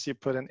do is you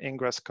put an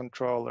ingress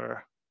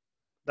controller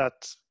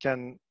that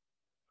can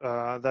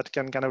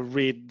kind of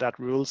read that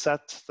rule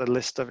set, the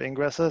list of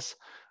ingresses,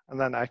 and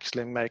then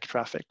actually make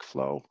traffic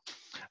flow.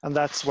 And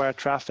that's where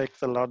Traefik,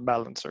 the load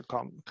balancer,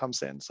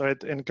 comes in. So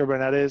in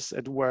Kubernetes,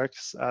 it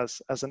works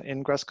as an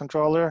ingress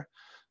controller.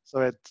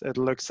 So it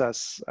looks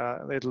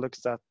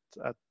at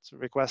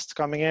requests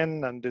coming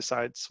in and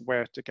decides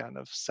where to kind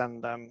of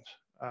send them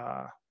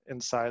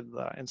inside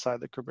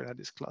the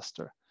Kubernetes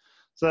cluster.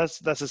 So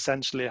that's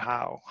essentially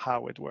how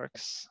it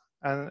works.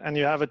 And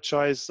you have a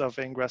choice of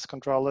ingress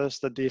controllers.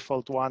 The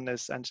default one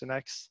is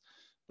Nginx.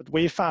 But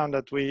we found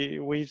that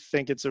we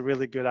think it's a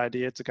really good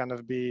idea to kind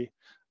of be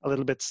a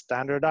little bit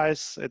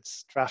standardized.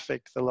 It's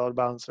Traefik, the load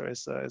balancer,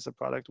 is a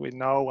product we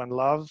know and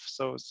love.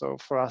 So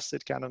for us,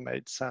 it kind of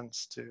made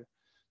sense to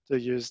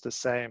use the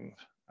same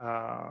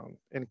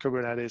in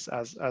Kubernetes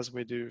as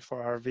we do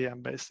for our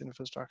VM-based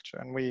infrastructure.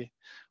 And we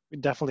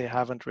definitely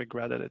haven't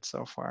regretted it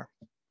so far.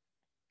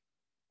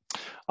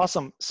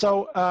 Awesome.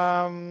 So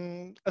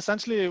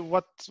essentially,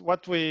 what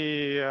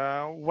we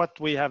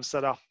have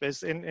set up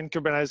is in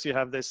Kubernetes you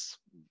have this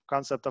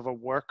concept of a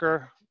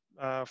worker,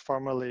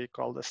 formerly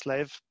called a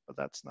slave, but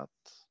that's not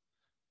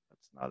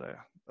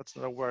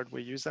a word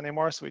we use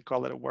anymore. So we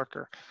call it a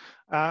worker.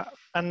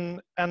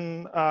 And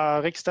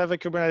RiksTV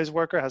Kubernetes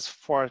worker has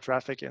 4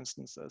 Traefik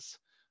instances,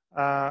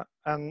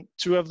 and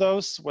 2 of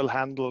those will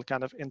handle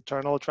kind of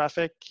internal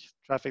traffic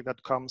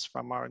that comes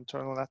from our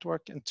internal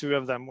network, and 2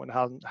 of them will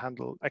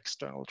handle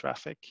external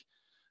traffic.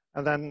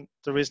 And then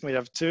the reason we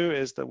have 2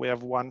 is that we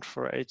have 1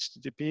 for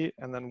HTTP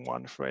and then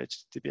 1 for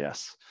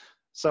HTTPS.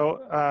 So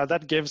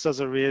that gives us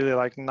a really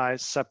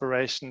nice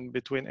separation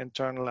between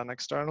internal and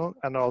external,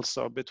 and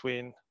also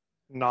between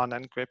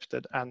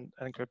non-encrypted and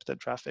encrypted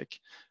traffic.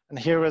 And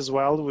here as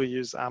well, we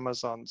use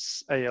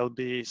Amazon's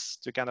ALBs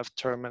to kind of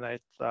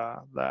terminate the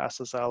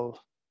SSL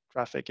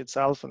traffic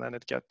itself, and then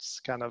it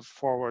gets kind of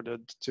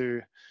forwarded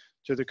to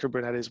the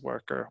Kubernetes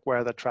worker,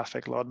 where the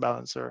Traefik load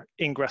balancer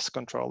ingress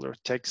controller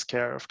takes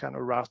care of kind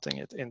of routing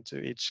it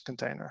into each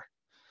container.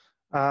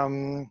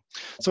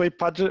 So we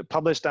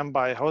publish them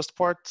by host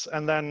port,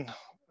 and then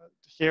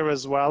here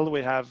as well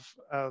we have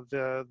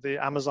the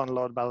Amazon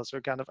load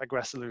balancer kind of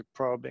aggressively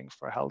probing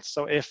for health.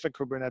 So if a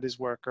Kubernetes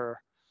worker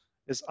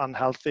is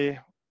unhealthy,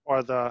 or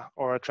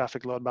a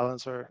Traefik load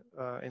balancer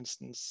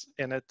instance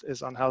in it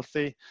is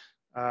unhealthy,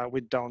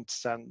 we don't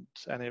send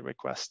any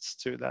requests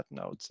to that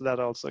node. So that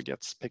also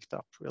gets picked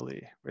up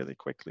really, really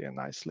quickly and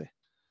nicely.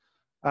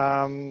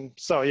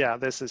 So yeah,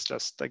 this is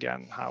just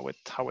again how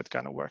it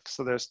kind of works.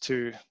 So there's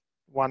 2,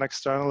 1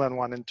 external and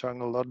 1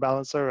 internal load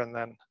balancer, and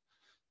then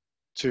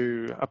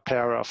a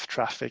pair of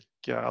Traefik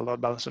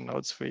load balancer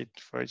nodes for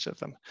each of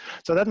them.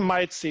 So that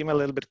might seem a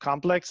little bit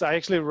complex. I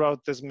actually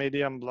wrote this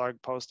Medium blog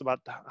post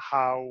about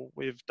how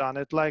we've done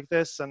it like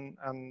this, and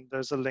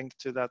there's a link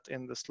to that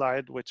in the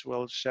slide, which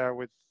we'll share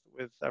with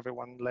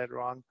everyone later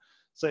on.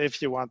 So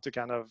if you want to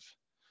kind of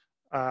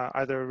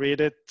either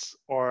read it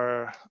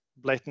or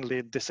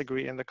blatantly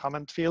disagree in the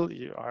comment field,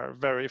 you are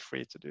very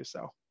free to do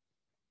so.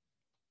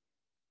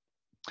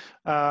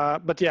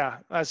 But yeah,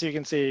 as you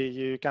can see,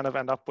 you kind of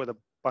end up with a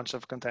bunch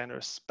of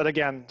containers. But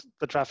again,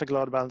 the Traefik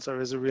load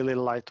balancer is a really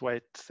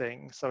lightweight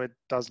thing, so it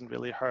doesn't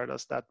really hurt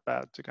us that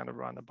bad to kind of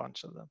run a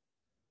bunch of them.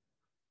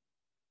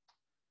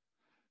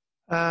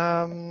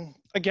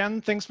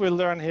 Again, things we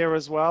learn here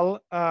as well.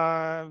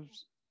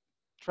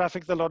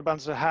 Traefik, the load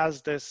balancer,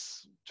 has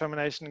this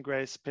termination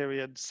grace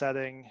period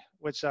setting,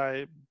 which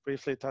I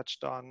briefly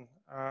touched on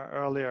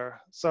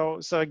earlier. So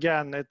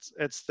again,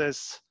 it's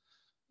this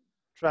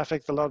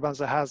Traefik, the load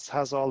balancer,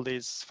 has all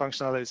these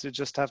functionalities. You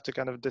just have to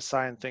kind of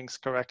design things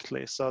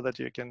correctly so that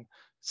you can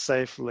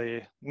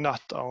safely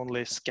not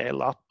only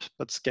scale up,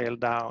 but scale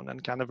down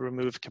and kind of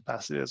remove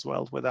capacity as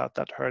well without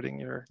that hurting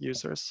your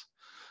users.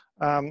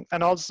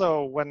 And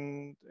also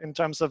when, in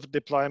terms of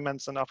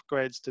deployments and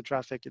upgrades to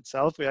Traefik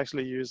itself, we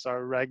actually use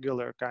our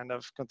regular kind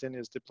of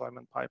continuous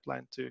deployment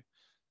pipeline to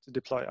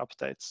deploy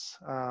updates.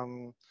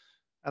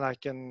 And I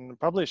can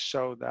probably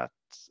show that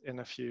in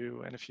a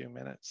few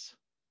minutes.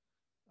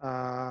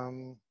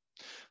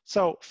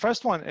 So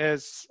first one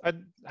is, I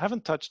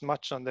haven't touched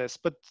much on this,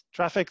 but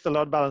Traefik, the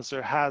load balancer,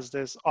 has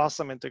this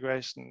awesome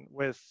integration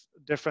with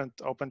different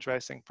open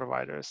tracing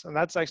providers. And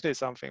that's actually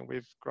something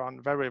we've grown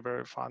very,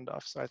 very fond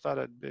of. So I thought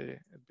it'd be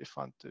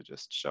fun to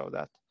just show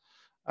that.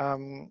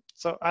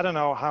 So I don't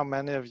know how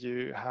many of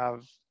you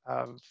have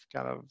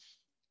kind of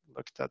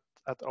looked at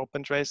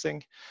open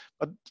tracing,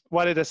 but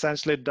what it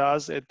essentially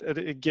does,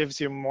 it gives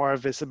you more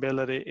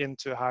visibility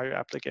into how your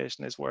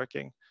application is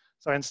working.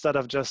 So instead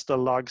of just a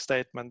log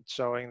statement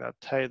showing that,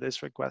 hey,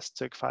 this request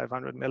took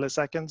 500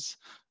 milliseconds,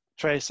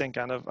 tracing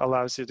kind of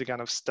allows you to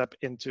kind of step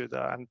into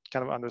and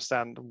kind of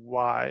understand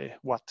why,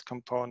 what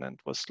component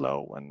was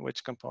slow and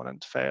which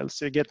component failed.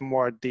 So you get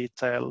more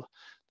detail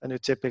than you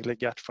typically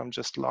get from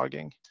just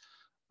logging.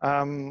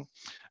 And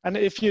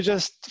if you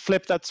just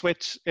flip that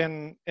switch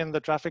in the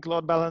Traefik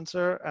load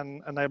balancer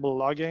and enable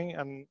logging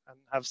and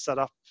have set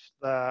up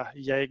the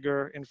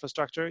Jaeger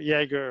infrastructure.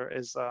 Jaeger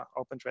is an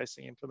open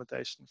tracing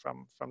implementation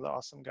from the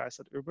awesome guys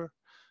at Uber.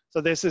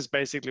 So this is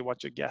basically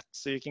what you get.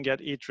 So you can get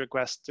each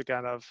request to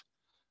kind of,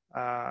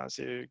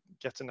 so you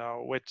get to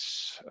know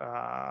which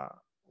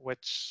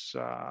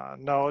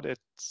node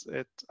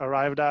it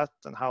arrived at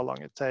and how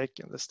long it take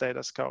and the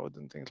status code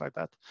and things like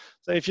that.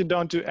 So if you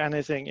don't do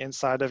anything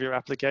inside of your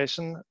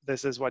application,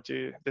 this is what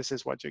you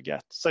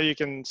get. So you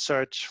can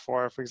search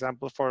for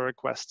example, for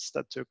requests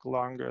that took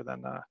longer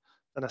than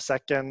a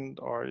second,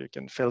 or you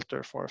can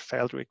filter for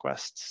failed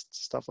requests,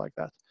 stuff like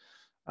that.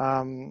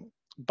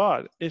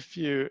 But if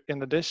you,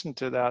 in addition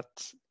to that,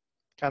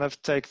 kind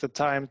of take the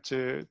time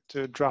to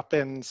drop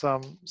in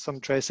some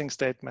tracing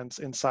statements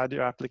inside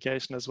your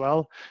application as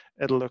well,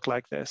 it'll look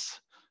like this.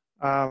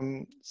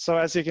 So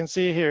as you can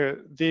see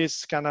here,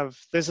 this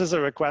is a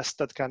request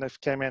that kind of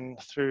came in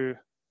through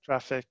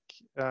Traefik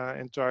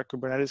into our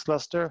Kubernetes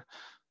cluster.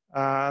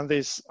 And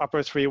these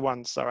upper three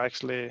ones are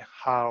actually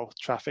how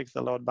Traefik,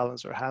 the load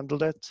balancer,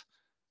 handled it.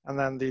 And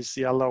then these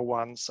yellow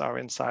ones are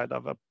inside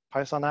of a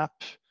Python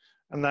app.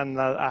 And then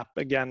that app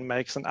again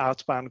makes an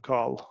outbound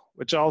call,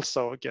 which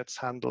also gets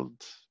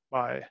handled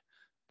by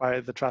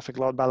the Traefik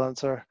load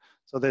balancer.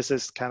 So this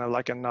is kind of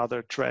like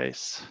another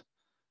trace.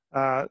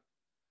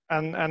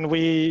 And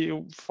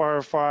we,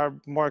 for our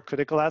more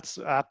critical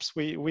apps,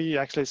 we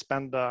actually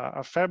spend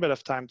a fair bit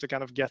of time to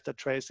kind of get the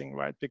tracing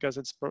right, because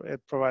it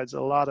provides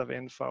a lot of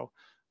info,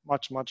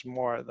 much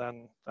more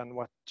than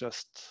what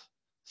just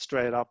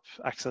straight up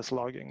access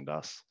logging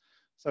does.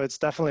 So it's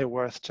definitely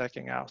worth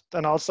checking out.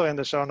 And also in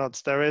the show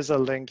notes, there is a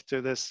link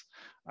to this.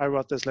 I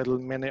wrote this little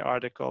mini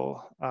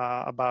article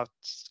about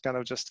kind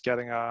of just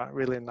getting a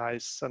really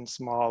nice and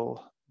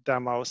small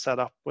demo set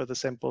up with a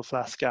simple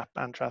Flask app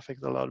and Traefik,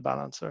 the load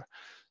balancer.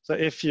 So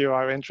if you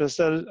are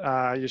interested,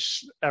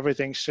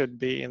 everything should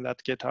be in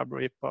that GitHub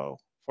repo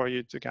for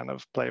you to kind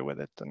of play with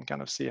it and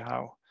kind of see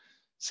how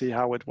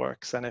it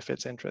works and if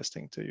it's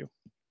interesting to you.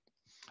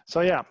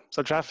 So yeah,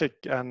 so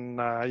Traefik and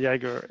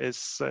Jaeger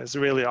is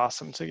really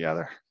awesome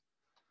together.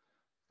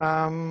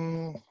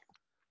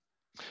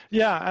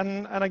 Yeah,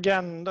 and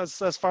again,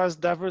 as far as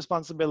dev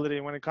responsibility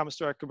when it comes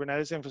to our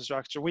Kubernetes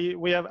infrastructure,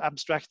 we have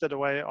abstracted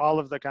away all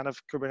of the kind of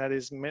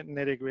Kubernetes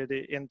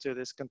nitty-gritty into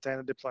this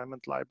container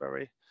deployment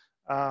library.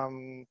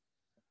 Kubernetes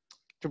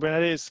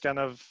kind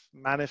of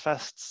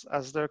manifests,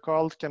 as they're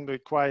called, can be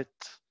quite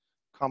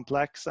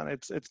complex, and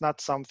it's not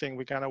something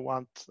we kind of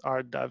want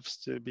our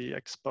devs to be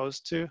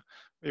exposed to.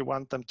 We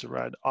want them to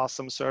write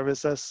awesome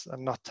services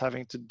and not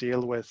having to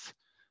deal with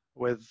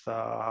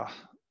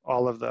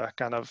all of the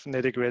kind of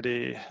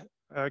nitty-gritty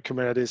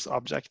Kubernetes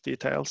object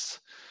details.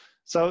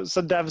 So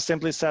devs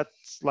simply set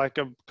like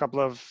a couple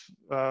of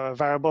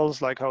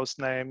variables like host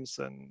names,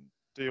 and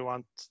do you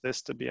want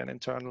this to be an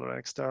internal or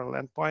external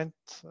endpoint?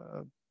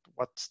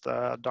 What's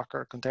the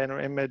Docker container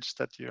image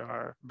that you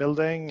are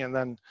building? And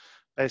then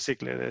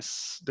basically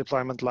this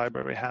deployment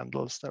library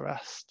handles the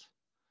rest.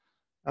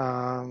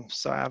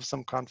 So I have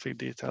some config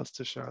details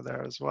to show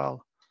there as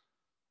well.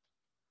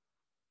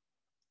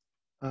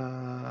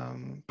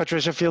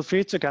 Patricia, feel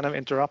free to kind of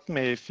interrupt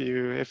me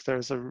if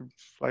there's a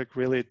like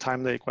really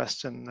timely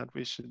question that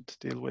we should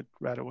deal with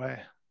right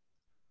away.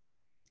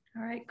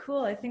 All right,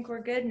 cool. I think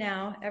we're good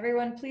now.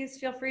 Everyone, please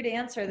feel free to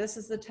answer. This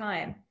is the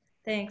time.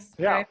 Thanks.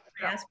 Yeah.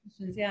 Ask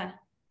questions. Yeah.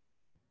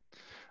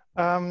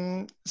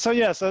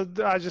 So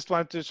I just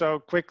wanted to show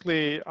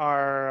quickly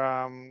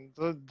our,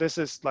 this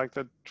is like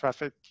the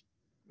Traefik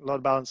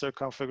load balancer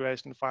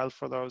configuration file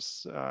for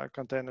those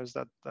containers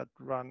that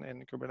run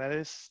in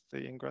Kubernetes,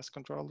 the ingress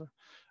controller.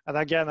 And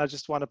again, I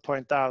just want to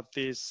point out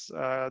these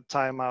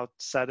timeout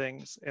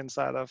settings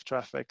inside of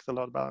Traefik, the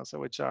load balancer,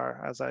 which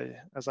are, as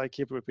I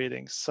keep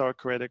repeating, so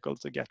critical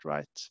to get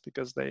right,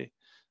 because they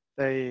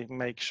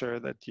make sure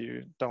that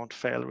you don't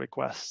fail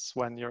requests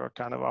when you're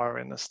kind of are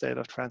in a state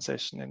of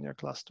transition in your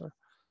cluster.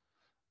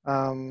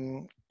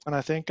 And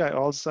I think I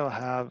also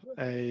have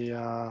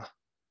a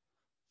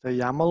the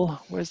YAML.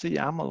 Where's the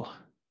YAML?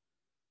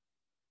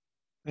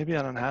 Maybe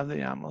I don't have the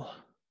YAML.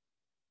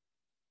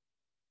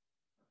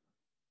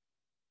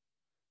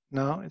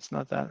 No, it's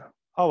not that.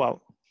 Oh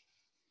well,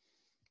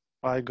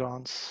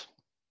 bygones.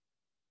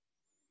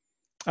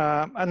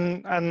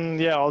 And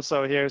yeah,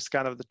 also here's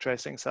kind of the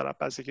tracing setup.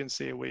 As you can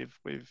see, we've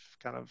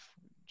kind of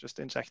just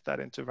inject that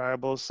into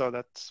variables so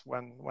that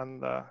when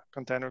the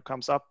container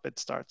comes up, it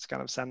starts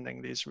kind of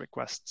sending these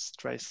requests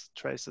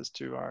traces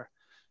to our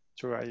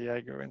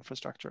Jaeger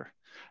infrastructure.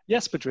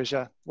 Yes,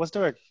 Patricia, was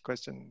there a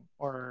question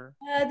or?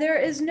 There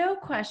is no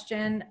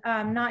question,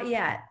 not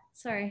yet.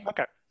 Sorry.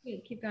 Okay.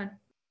 Keep going.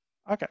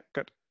 Okay,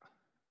 good.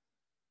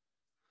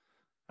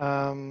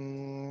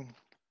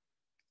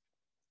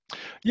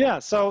 Yeah,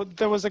 so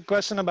there was a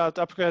question about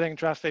upgrading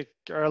Traefik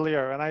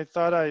earlier, and I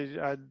thought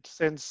I'd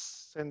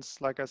since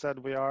like I said,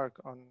 we are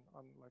on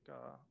like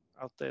a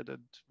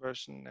outdated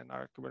version in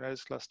our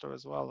Kubernetes cluster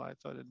as well. I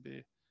thought it'd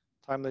be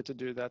timely to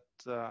do that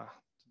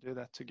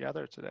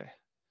together today,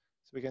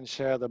 so we can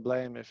share the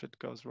blame if it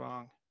goes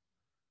wrong.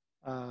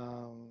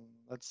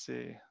 Let's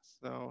see.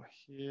 So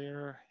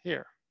here.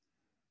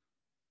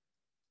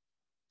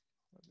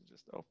 Let me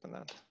just open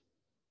that.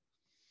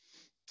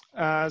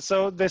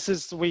 So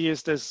we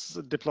use this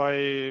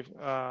deploy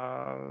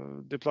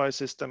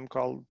system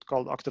called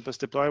Octopus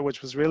Deploy,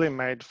 which was really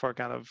made for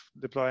kind of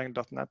deploying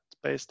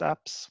 .NET-based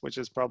apps, which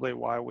is probably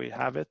why we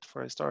have it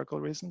for historical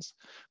reasons.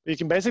 But you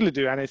can basically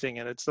do anything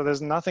in it. So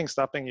there's nothing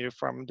stopping you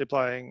from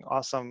deploying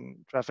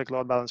awesome Traefik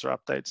load balancer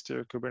updates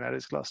to a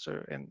Kubernetes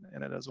cluster in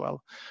it as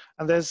well.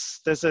 And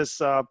this is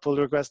a pull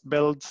request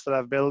build that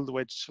I've built,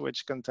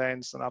 which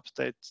contains an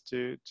update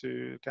to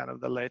kind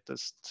of the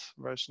latest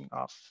version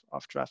of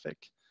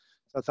Traefik.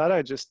 So I thought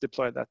I'd just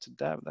deploy that to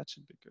dev. That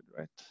should be good,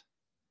 right?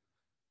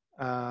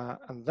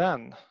 And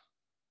then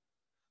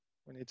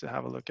we need to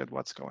have a look at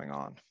what's going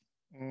on.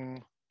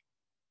 And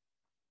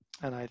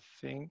I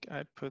think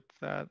I put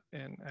that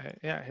in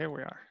yeah, here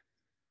we are.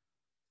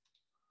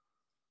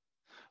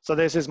 So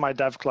this is my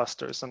dev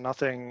cluster, so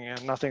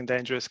nothing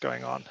dangerous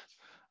going on.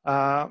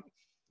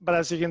 But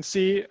as you can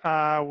see,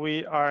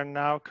 we are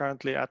now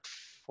currently at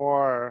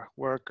 4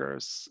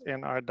 workers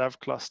in our dev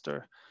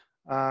cluster.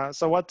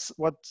 So what's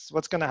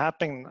going to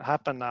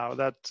happen now?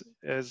 That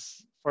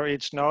is, for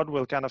each node,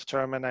 we'll kind of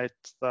terminate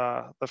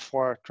the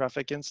 4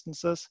 Traefik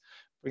instances,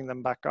 bring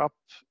them back up,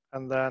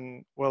 and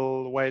then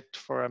we'll wait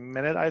for a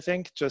minute, I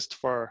think, just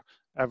for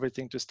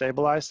everything to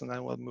stabilize, and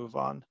then we'll move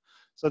on.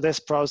 So this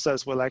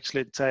process will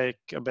actually take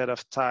a bit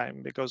of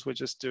time because we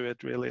just do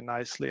it really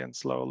nicely and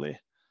slowly.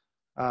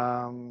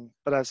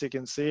 But as you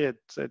can see,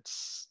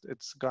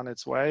 it's gone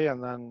its way,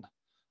 and then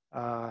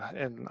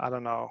in, I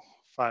don't know,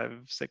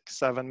 5, 6,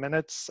 7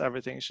 minutes,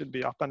 everything should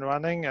be up and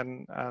running,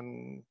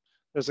 and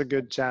there's a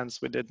good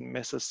chance we didn't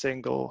miss a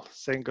single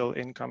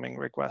incoming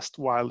request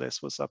while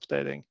this was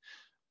updating,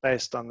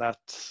 based on that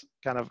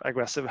kind of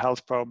aggressive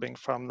health probing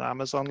from the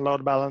Amazon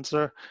load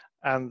balancer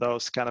and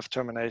those kind of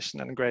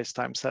termination and grace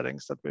time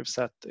settings that we've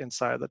set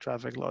inside the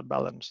Traefik load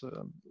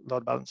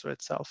balancer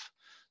itself.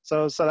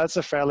 So that's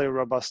a fairly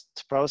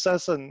robust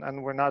process,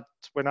 and we're not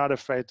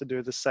afraid to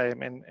do the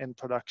same in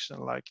production,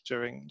 like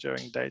during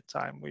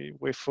daytime.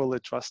 We fully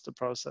trust the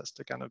process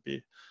to kind of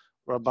be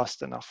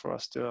robust enough for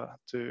us to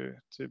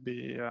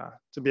be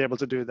able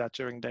to do that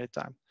during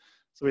daytime.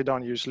 So we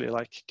don't usually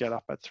like get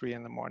up at 3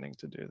 in the morning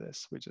to do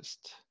this. We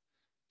just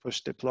push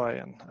deploy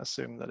and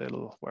assume that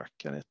it'll work,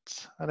 and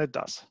it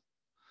does.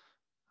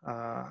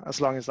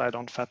 As long as I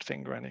don't fat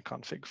finger any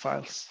config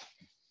files.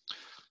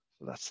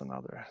 So that's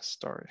another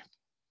story.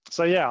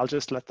 So yeah, I'll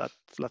just let that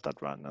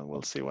run, and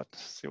we'll see what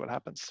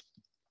happens.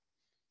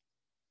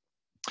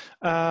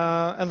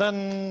 And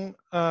then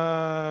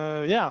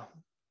yeah,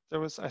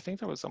 I think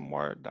there was some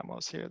more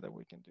demos here that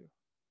we can do.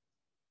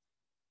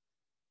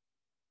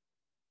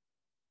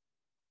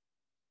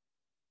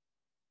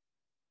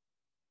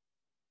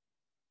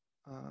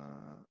 I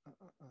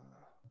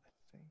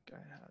think I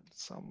had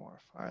some more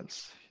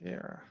files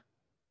here.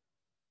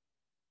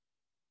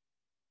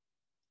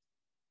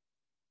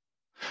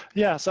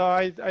 Yeah, so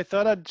I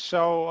thought I'd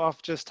show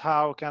off just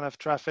how kind of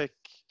Traefik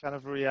kind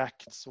of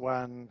reacts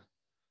when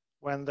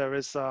there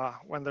is a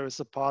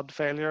pod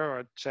failure or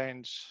a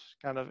change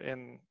kind of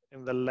in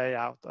the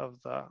layout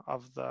of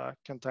the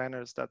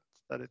containers that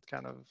it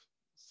kind of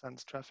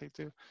sends traffic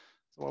to.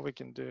 So what we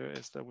can do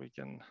is that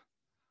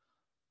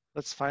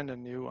let's find a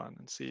new one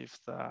and see if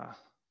the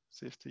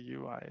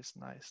UI is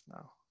nice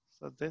now.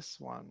 So this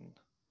one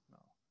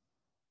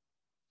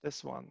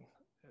is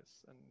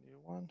a new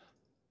one.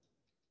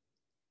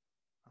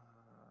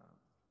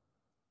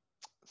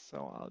 So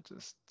I'll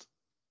just,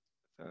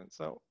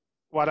 so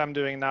what I'm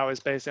doing now is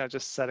basically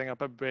just setting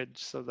up a bridge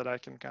so that I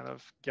can kind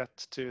of get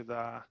to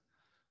the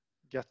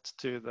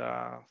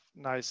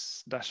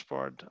nice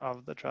dashboard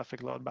of the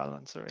Traefik load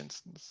balancer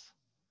instance.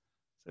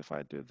 So if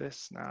I do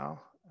this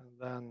now and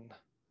then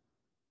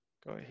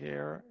go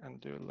here and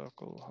do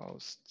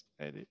localhost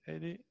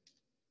 8080,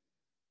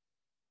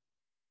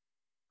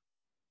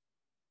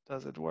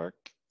 does it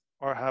work?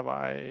 Or have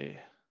I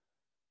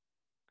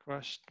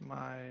crushed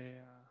my,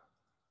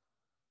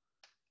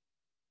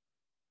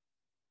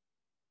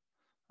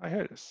 oh,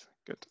 here it is,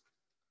 good.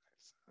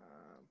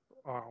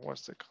 Or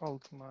what's it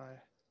called?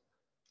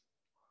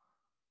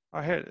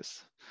 Oh, here it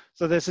is.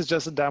 So this is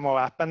just a demo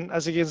app. And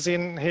as you can see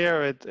in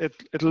here,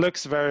 it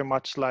looks very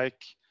much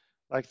like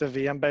the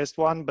VM-based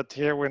one, but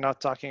here we're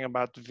not talking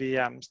about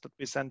VMs that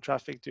we send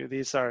traffic to.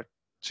 These are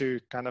two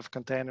kind of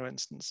container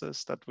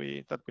instances that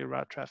we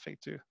route traffic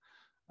to.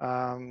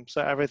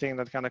 So everything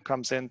that kind of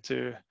comes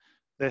into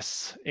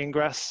this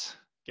ingress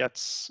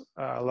gets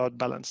load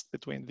balanced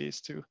between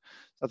these two.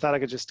 So I thought I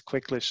could just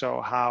quickly show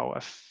how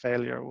a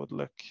failure would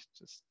look,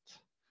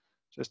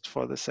 just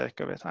for the sake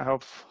of it.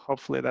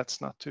 Hopefully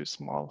that's not too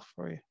small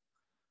for you.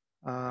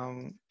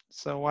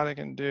 So what I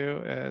can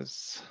do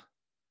is,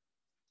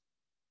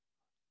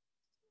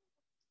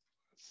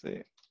 let's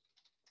see.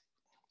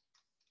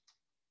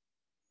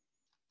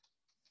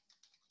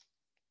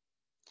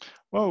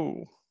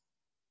 Whoa,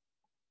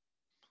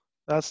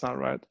 that's not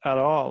right at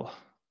all.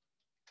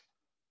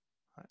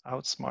 I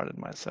outsmarted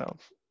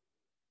myself.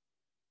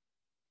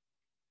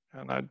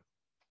 And I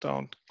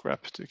don't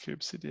grep to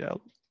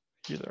kubectl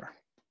either.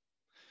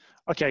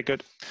 Okay,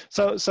 good.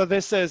 So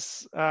this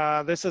is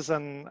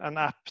an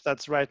app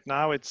that's right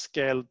now, it's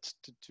scaled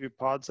to 2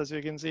 pods, as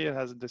you can see. It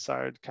has a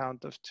desired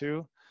count of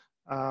 2.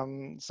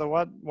 So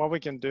what we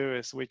can do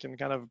is we can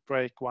kind of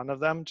break one of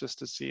them just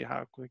to see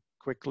how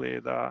quickly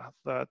the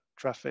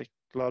Traefik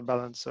load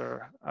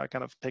balancer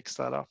kind of picks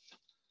that up.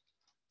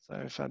 So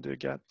if I do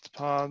get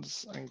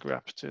pods and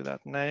grep to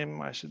that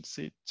name, I should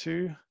see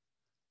 2,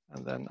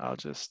 and then I'll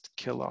just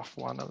kill off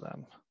one of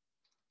them,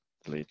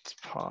 delete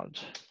pod.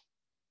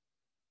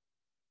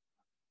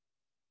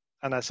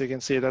 And as you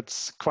can see,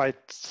 that's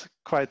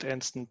quite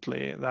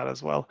instantly that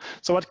as well.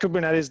 So what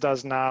Kubernetes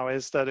does now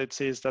is that it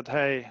sees that,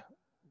 hey,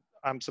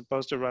 I'm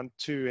supposed to run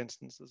 2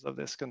 instances of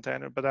this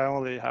container, but I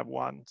only have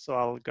 1. So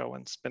I'll go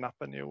and spin up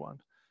a new one.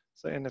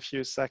 So in a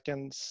few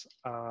seconds,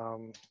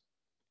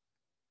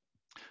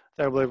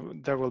 there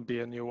will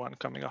be a new one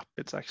coming up.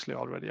 It's actually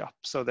already up.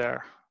 So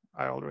there,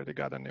 I already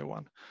got a new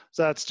one.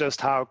 So that's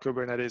just how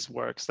Kubernetes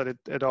works, that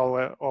it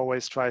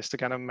always tries to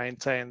kind of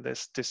maintain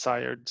this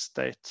desired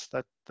state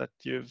that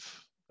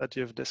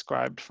you've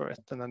described for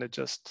it. And then it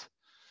just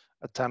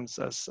attempts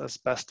as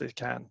best it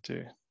can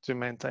to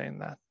maintain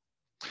that.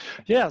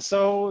 Yeah,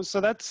 so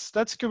that's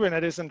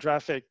Kubernetes and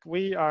Traefik.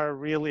 We are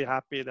really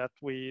happy that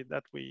we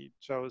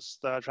chose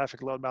the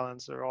Traefik load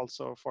balancer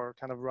also for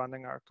kind of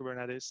running our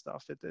Kubernetes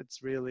stuff.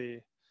 It's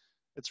really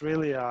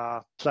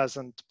a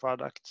pleasant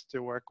product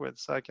to work with,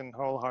 so I can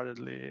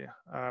wholeheartedly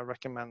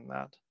recommend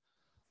that.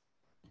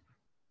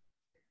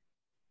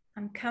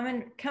 I'm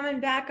coming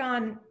back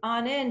on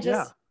in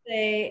just to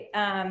say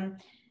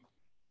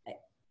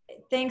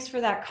thanks for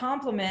that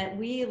compliment.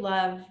 We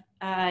love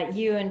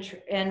you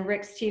and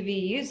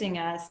RiksTV using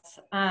us.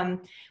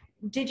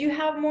 Did you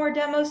have more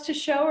demos to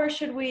show, or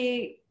should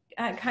we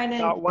kind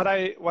of? What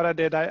I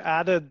did, I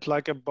added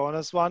like a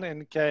bonus one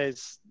in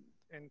case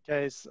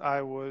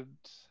I would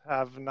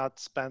have not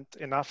spent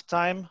enough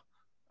time.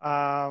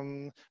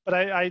 But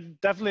I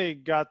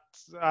definitely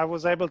I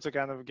was able to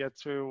kind of get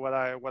through what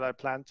I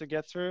planned to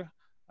get through.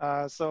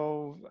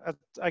 So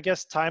I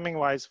guess timing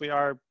wise, we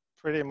are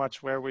pretty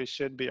much where we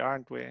should be,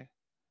 aren't we?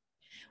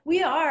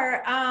 We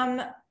are.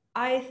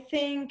 I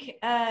think,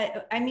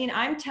 I mean,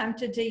 I'm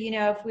tempted to,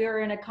 if we were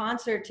in a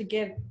concert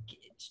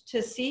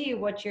to see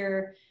what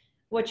your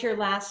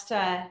last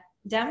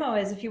demo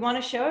is. If you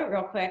want to show it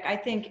real quick, I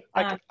think.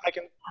 I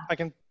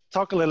can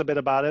talk a little bit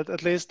about it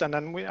at least, and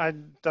then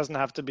it doesn't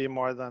have to be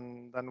more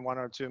than 1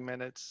 or 2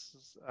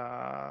 minutes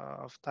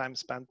of time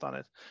spent on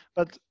it.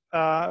 But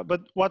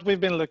what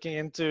we've been looking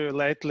into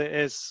lately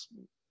is,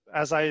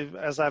 as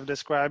I've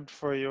described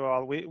for you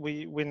all,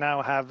 we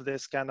now have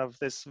this kind of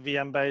this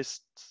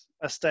VM-based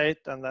estate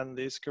and then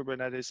these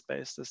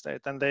Kubernetes-based estate,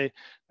 and they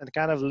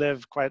kind of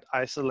live quite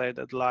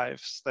isolated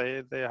lives.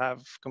 They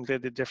have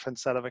completely different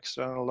set of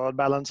external load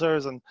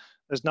balancers, and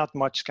there's not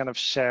much kind of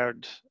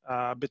shared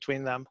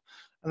between them,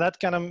 and that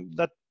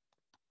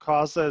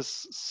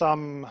causes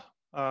some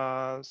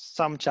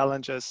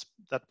challenges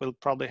that we'll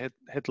probably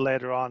hit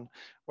later on,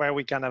 where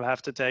we kind of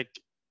have to take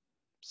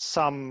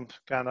some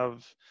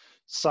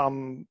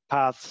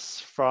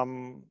paths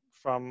from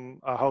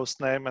a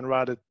host name and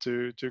route it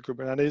to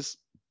Kubernetes,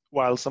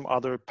 while some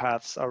other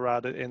paths are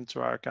routed into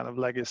our kind of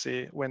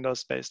legacy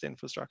Windows-based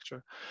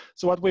infrastructure.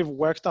 So what we've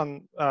worked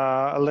on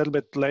a little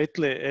bit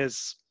lately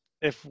is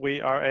if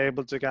we are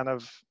able to kind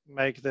of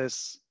make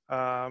this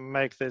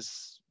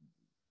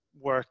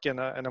work in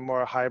a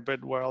more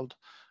hybrid world.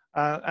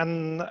 Yeah,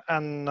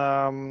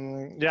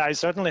 I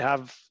certainly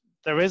have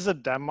there is a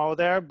demo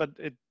there, but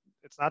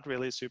it's not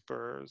really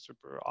super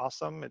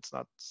awesome. It's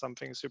not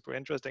something super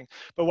interesting.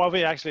 But what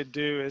we actually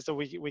do is that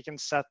we can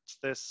set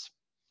this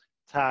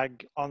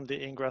tag on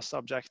the ingress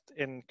object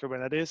in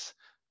Kubernetes,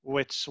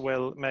 which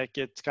will make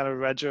it kind of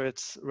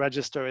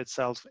register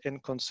itself in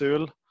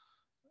Consul,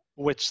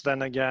 which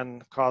then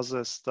again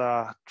causes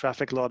the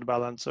traffic load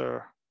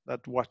balancer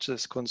that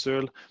watches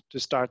Consul to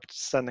start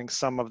sending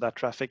some of that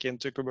traffic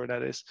into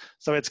Kubernetes.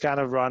 So it's kind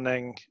of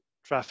running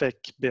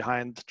traffic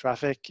behind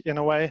traffic in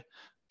a way,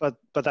 but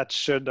that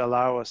should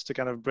allow us to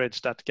kind of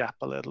bridge that gap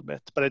a little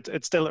bit. But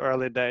it's still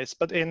early days.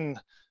 But in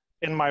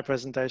my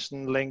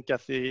presentation link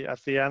at the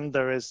end,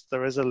 there is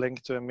a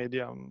link to a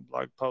Medium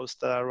blog post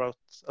that I wrote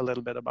a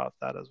little bit about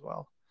that as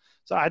well.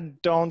 So I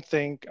don't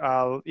think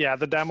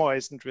the demo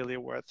isn't really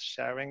worth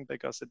sharing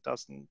because it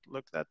doesn't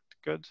look that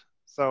good.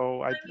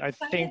 So I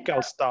think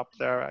I'll stop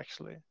there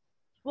actually.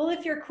 Well,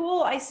 if you're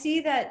cool, I see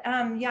that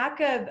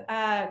Jakob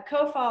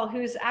Kofal,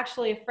 who's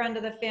actually a friend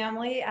of the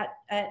family at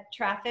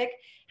Traefik,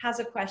 has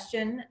a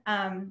question.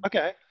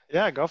 Okay,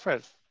 yeah, go for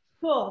it.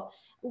 Cool.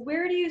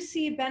 Where do you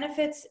see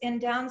benefits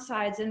and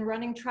downsides in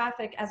running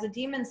Traefik as a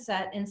daemon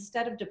set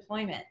instead of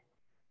deployment?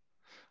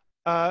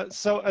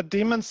 So a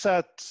daemon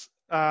set,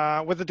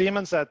 with a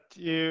daemon set,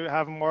 you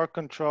have more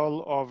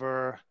control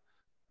over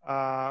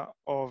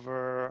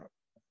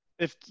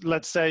if,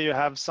 let's say, you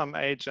have some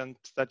agent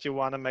that you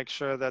want to make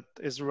sure that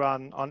is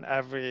run on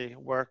every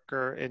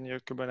worker in your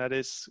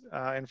Kubernetes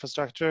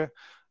infrastructure,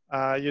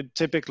 you'd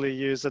typically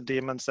use a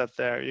daemon set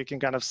there. You can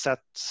kind of set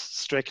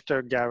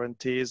stricter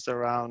guarantees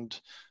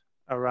around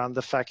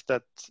the fact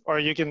that, or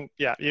you can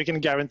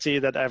guarantee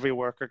that every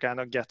worker kind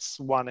of gets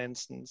one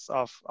instance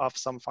of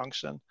some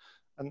function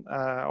and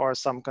or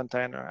some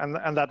container,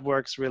 and that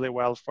works really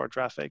well for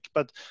Traefik.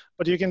 But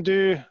you can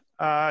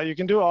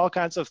do all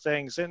kinds of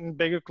things. In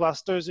bigger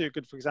clusters, you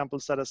could, for example,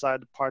 set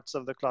aside parts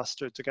of the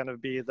cluster to kind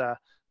of be the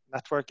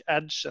network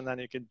edge, and then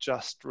you could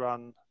just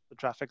run the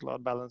traffic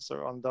load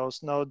balancer on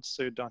those nodes,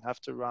 so you don't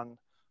have to run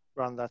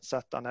that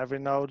set on every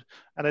node.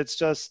 And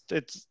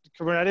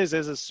Kubernetes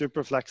is a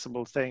super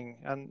flexible thing,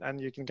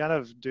 and you can kind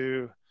of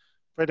do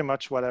pretty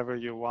much whatever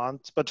you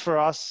want. But for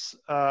us,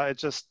 it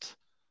just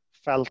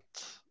felt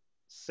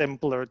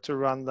simpler to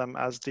run them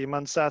as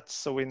daemon sets,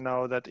 so we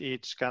know that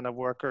each kind of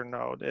worker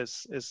node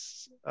is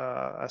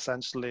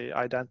essentially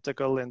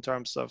identical in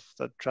terms of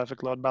the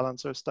traffic load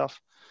balancer stuff.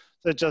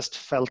 So it just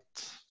felt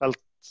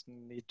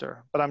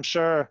neater. But I'm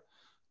sure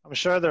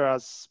there are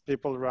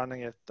people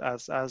running it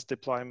as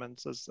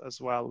deployments as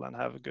well and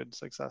have a good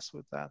success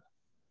with that.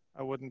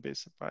 I wouldn't be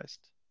surprised.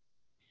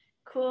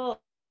 Cool.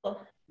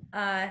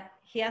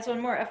 He has one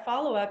more, a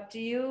follow-up. Do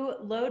you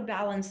load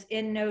balance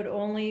in node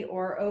only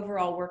or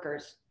overall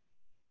workers?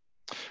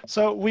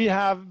 So we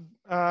have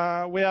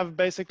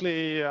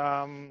basically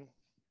kind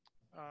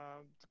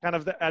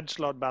of the edge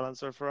load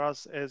balancer for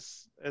us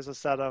is a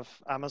set of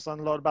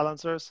Amazon load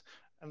balancers,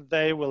 and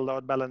they will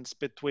load balance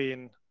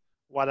between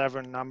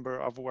whatever number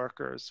of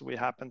workers we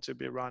happen to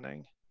be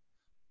running.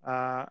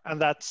 And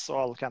that's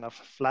all kind of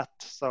flat.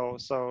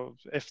 So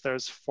if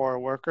there's 4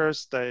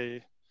 workers,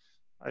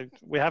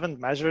 we haven't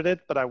measured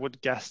it, but I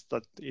would guess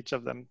that each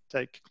of them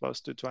take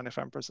close to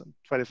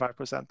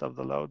 25% of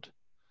the load.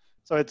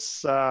 So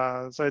it's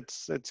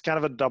kind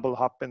of a double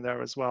hop in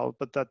there as well,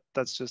 but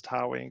that's just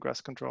how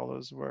ingress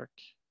controllers work.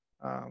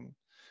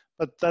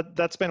 But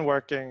that's been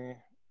working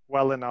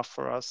well enough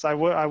for us. I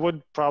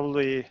would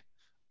probably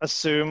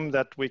assume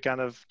that we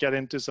kind of get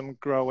into some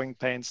growing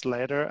pains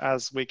later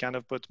as we kind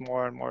of put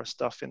more and more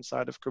stuff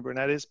inside of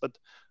Kubernetes, but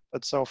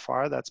so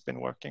far that's been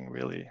working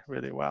really,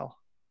 really well.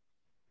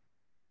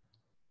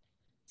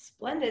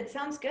 Splendid,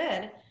 sounds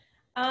good.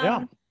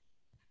 Yeah.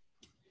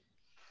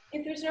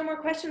 If there's no more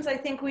questions, I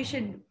think we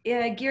should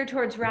gear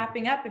towards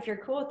wrapping up, if you're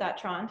cool with that,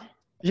 Trond.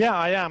 Yeah,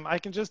 I am. I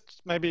can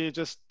maybe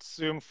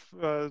zoom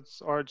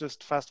or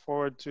just fast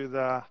forward to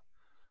the.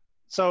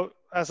 So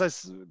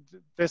as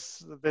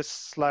this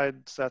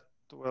slide set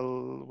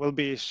will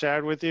be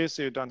shared with you,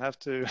 so you don't have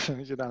to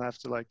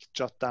like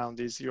jot down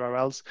these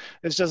URLs.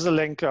 It's just a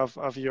link of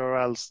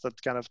URLs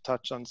that kind of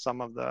touch on some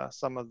of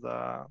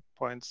the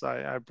points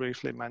I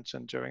briefly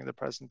mentioned during the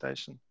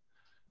presentation.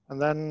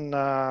 And then,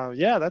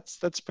 yeah,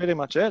 that's pretty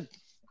much it.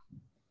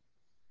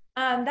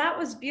 That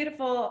was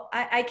beautiful.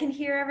 I can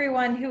hear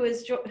everyone who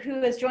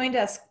has joined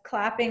us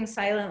clapping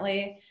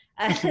silently.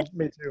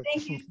 Me too.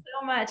 Thank you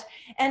so much.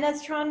 And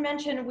as Trond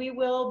mentioned, we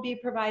will be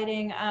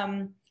providing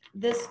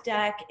this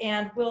deck,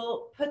 and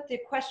we'll put the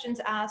questions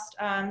asked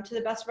to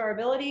the best of our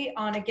ability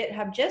on a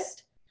GitHub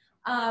gist.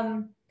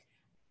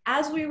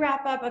 As we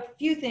wrap up, a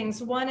few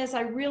things. One is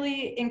I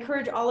really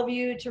encourage all of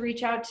you to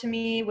reach out to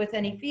me with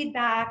any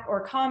feedback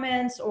or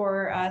comments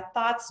or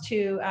thoughts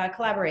to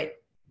collaborate.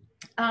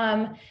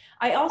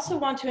 I also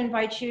want to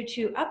invite you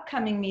to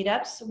upcoming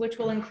meetups, which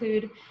will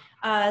include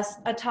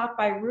a talk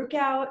by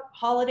Rookout,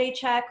 Holiday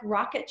Check,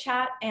 Rocket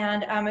Chat,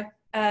 and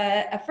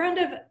a friend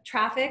of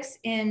Traefik's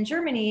in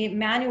Germany,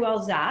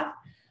 Manuel Zaff.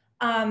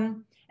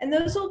 And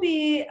those will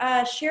be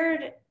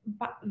shared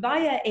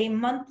via a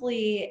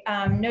monthly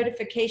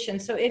notification.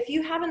 So if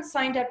you haven't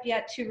signed up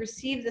yet to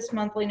receive this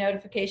monthly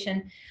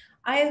notification,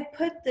 I have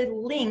put the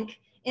link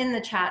in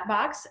the chat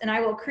box, and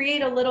I will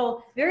create a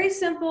little, very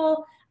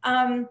simple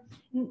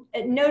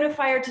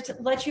notifier to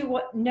let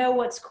you know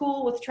what's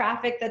cool with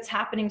Traefik that's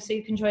happening so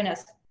you can join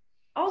us.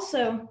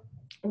 Also,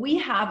 we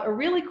have a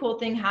really cool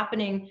thing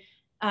happening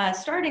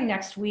starting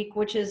next week,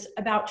 which is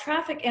about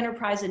Traefik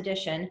Enterprise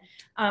Edition,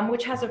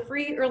 which has a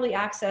free early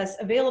access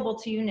available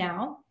to you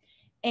now.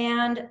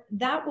 And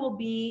that will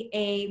be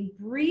a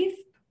brief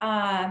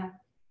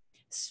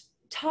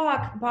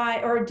talk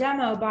by, or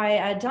demo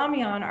by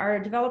Damian, our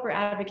developer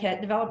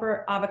advocate,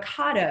 developer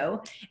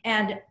avocado,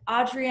 and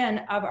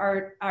Adrienne of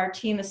our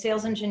team, a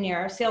sales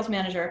engineer, sales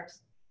manager.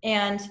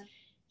 And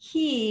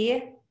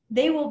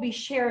they will be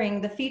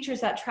sharing the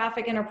features that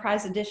Traefik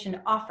Enterprise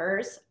Edition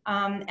offers.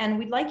 And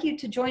we'd like you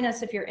to join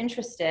us if you're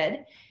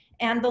interested.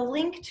 And the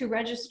link to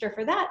register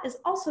for that is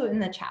also in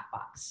the chat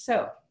box.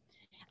 So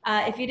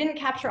if you didn't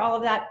capture all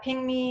of that,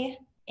 ping me.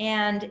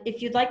 And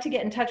if you'd like to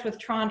get in touch with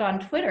Trond on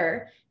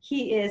Twitter,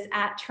 he is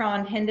at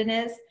Trond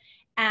Hindenes,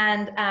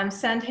 and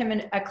send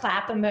him a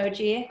clap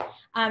emoji.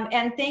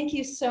 And thank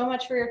you so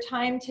much for your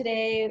time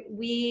today.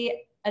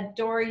 We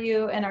adore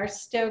you and are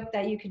stoked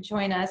that you could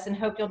join us, and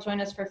hope you'll join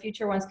us for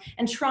future ones.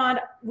 And Trond,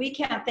 we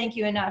can't thank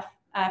you enough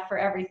for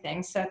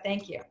everything. So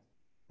thank you.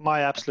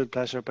 My absolute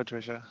pleasure,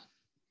 Patricia.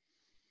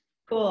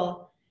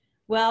 Cool.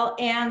 Well,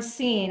 and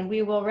scene.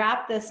 We will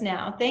wrap this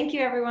now. Thank you,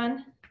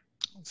 everyone.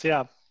 See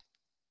ya.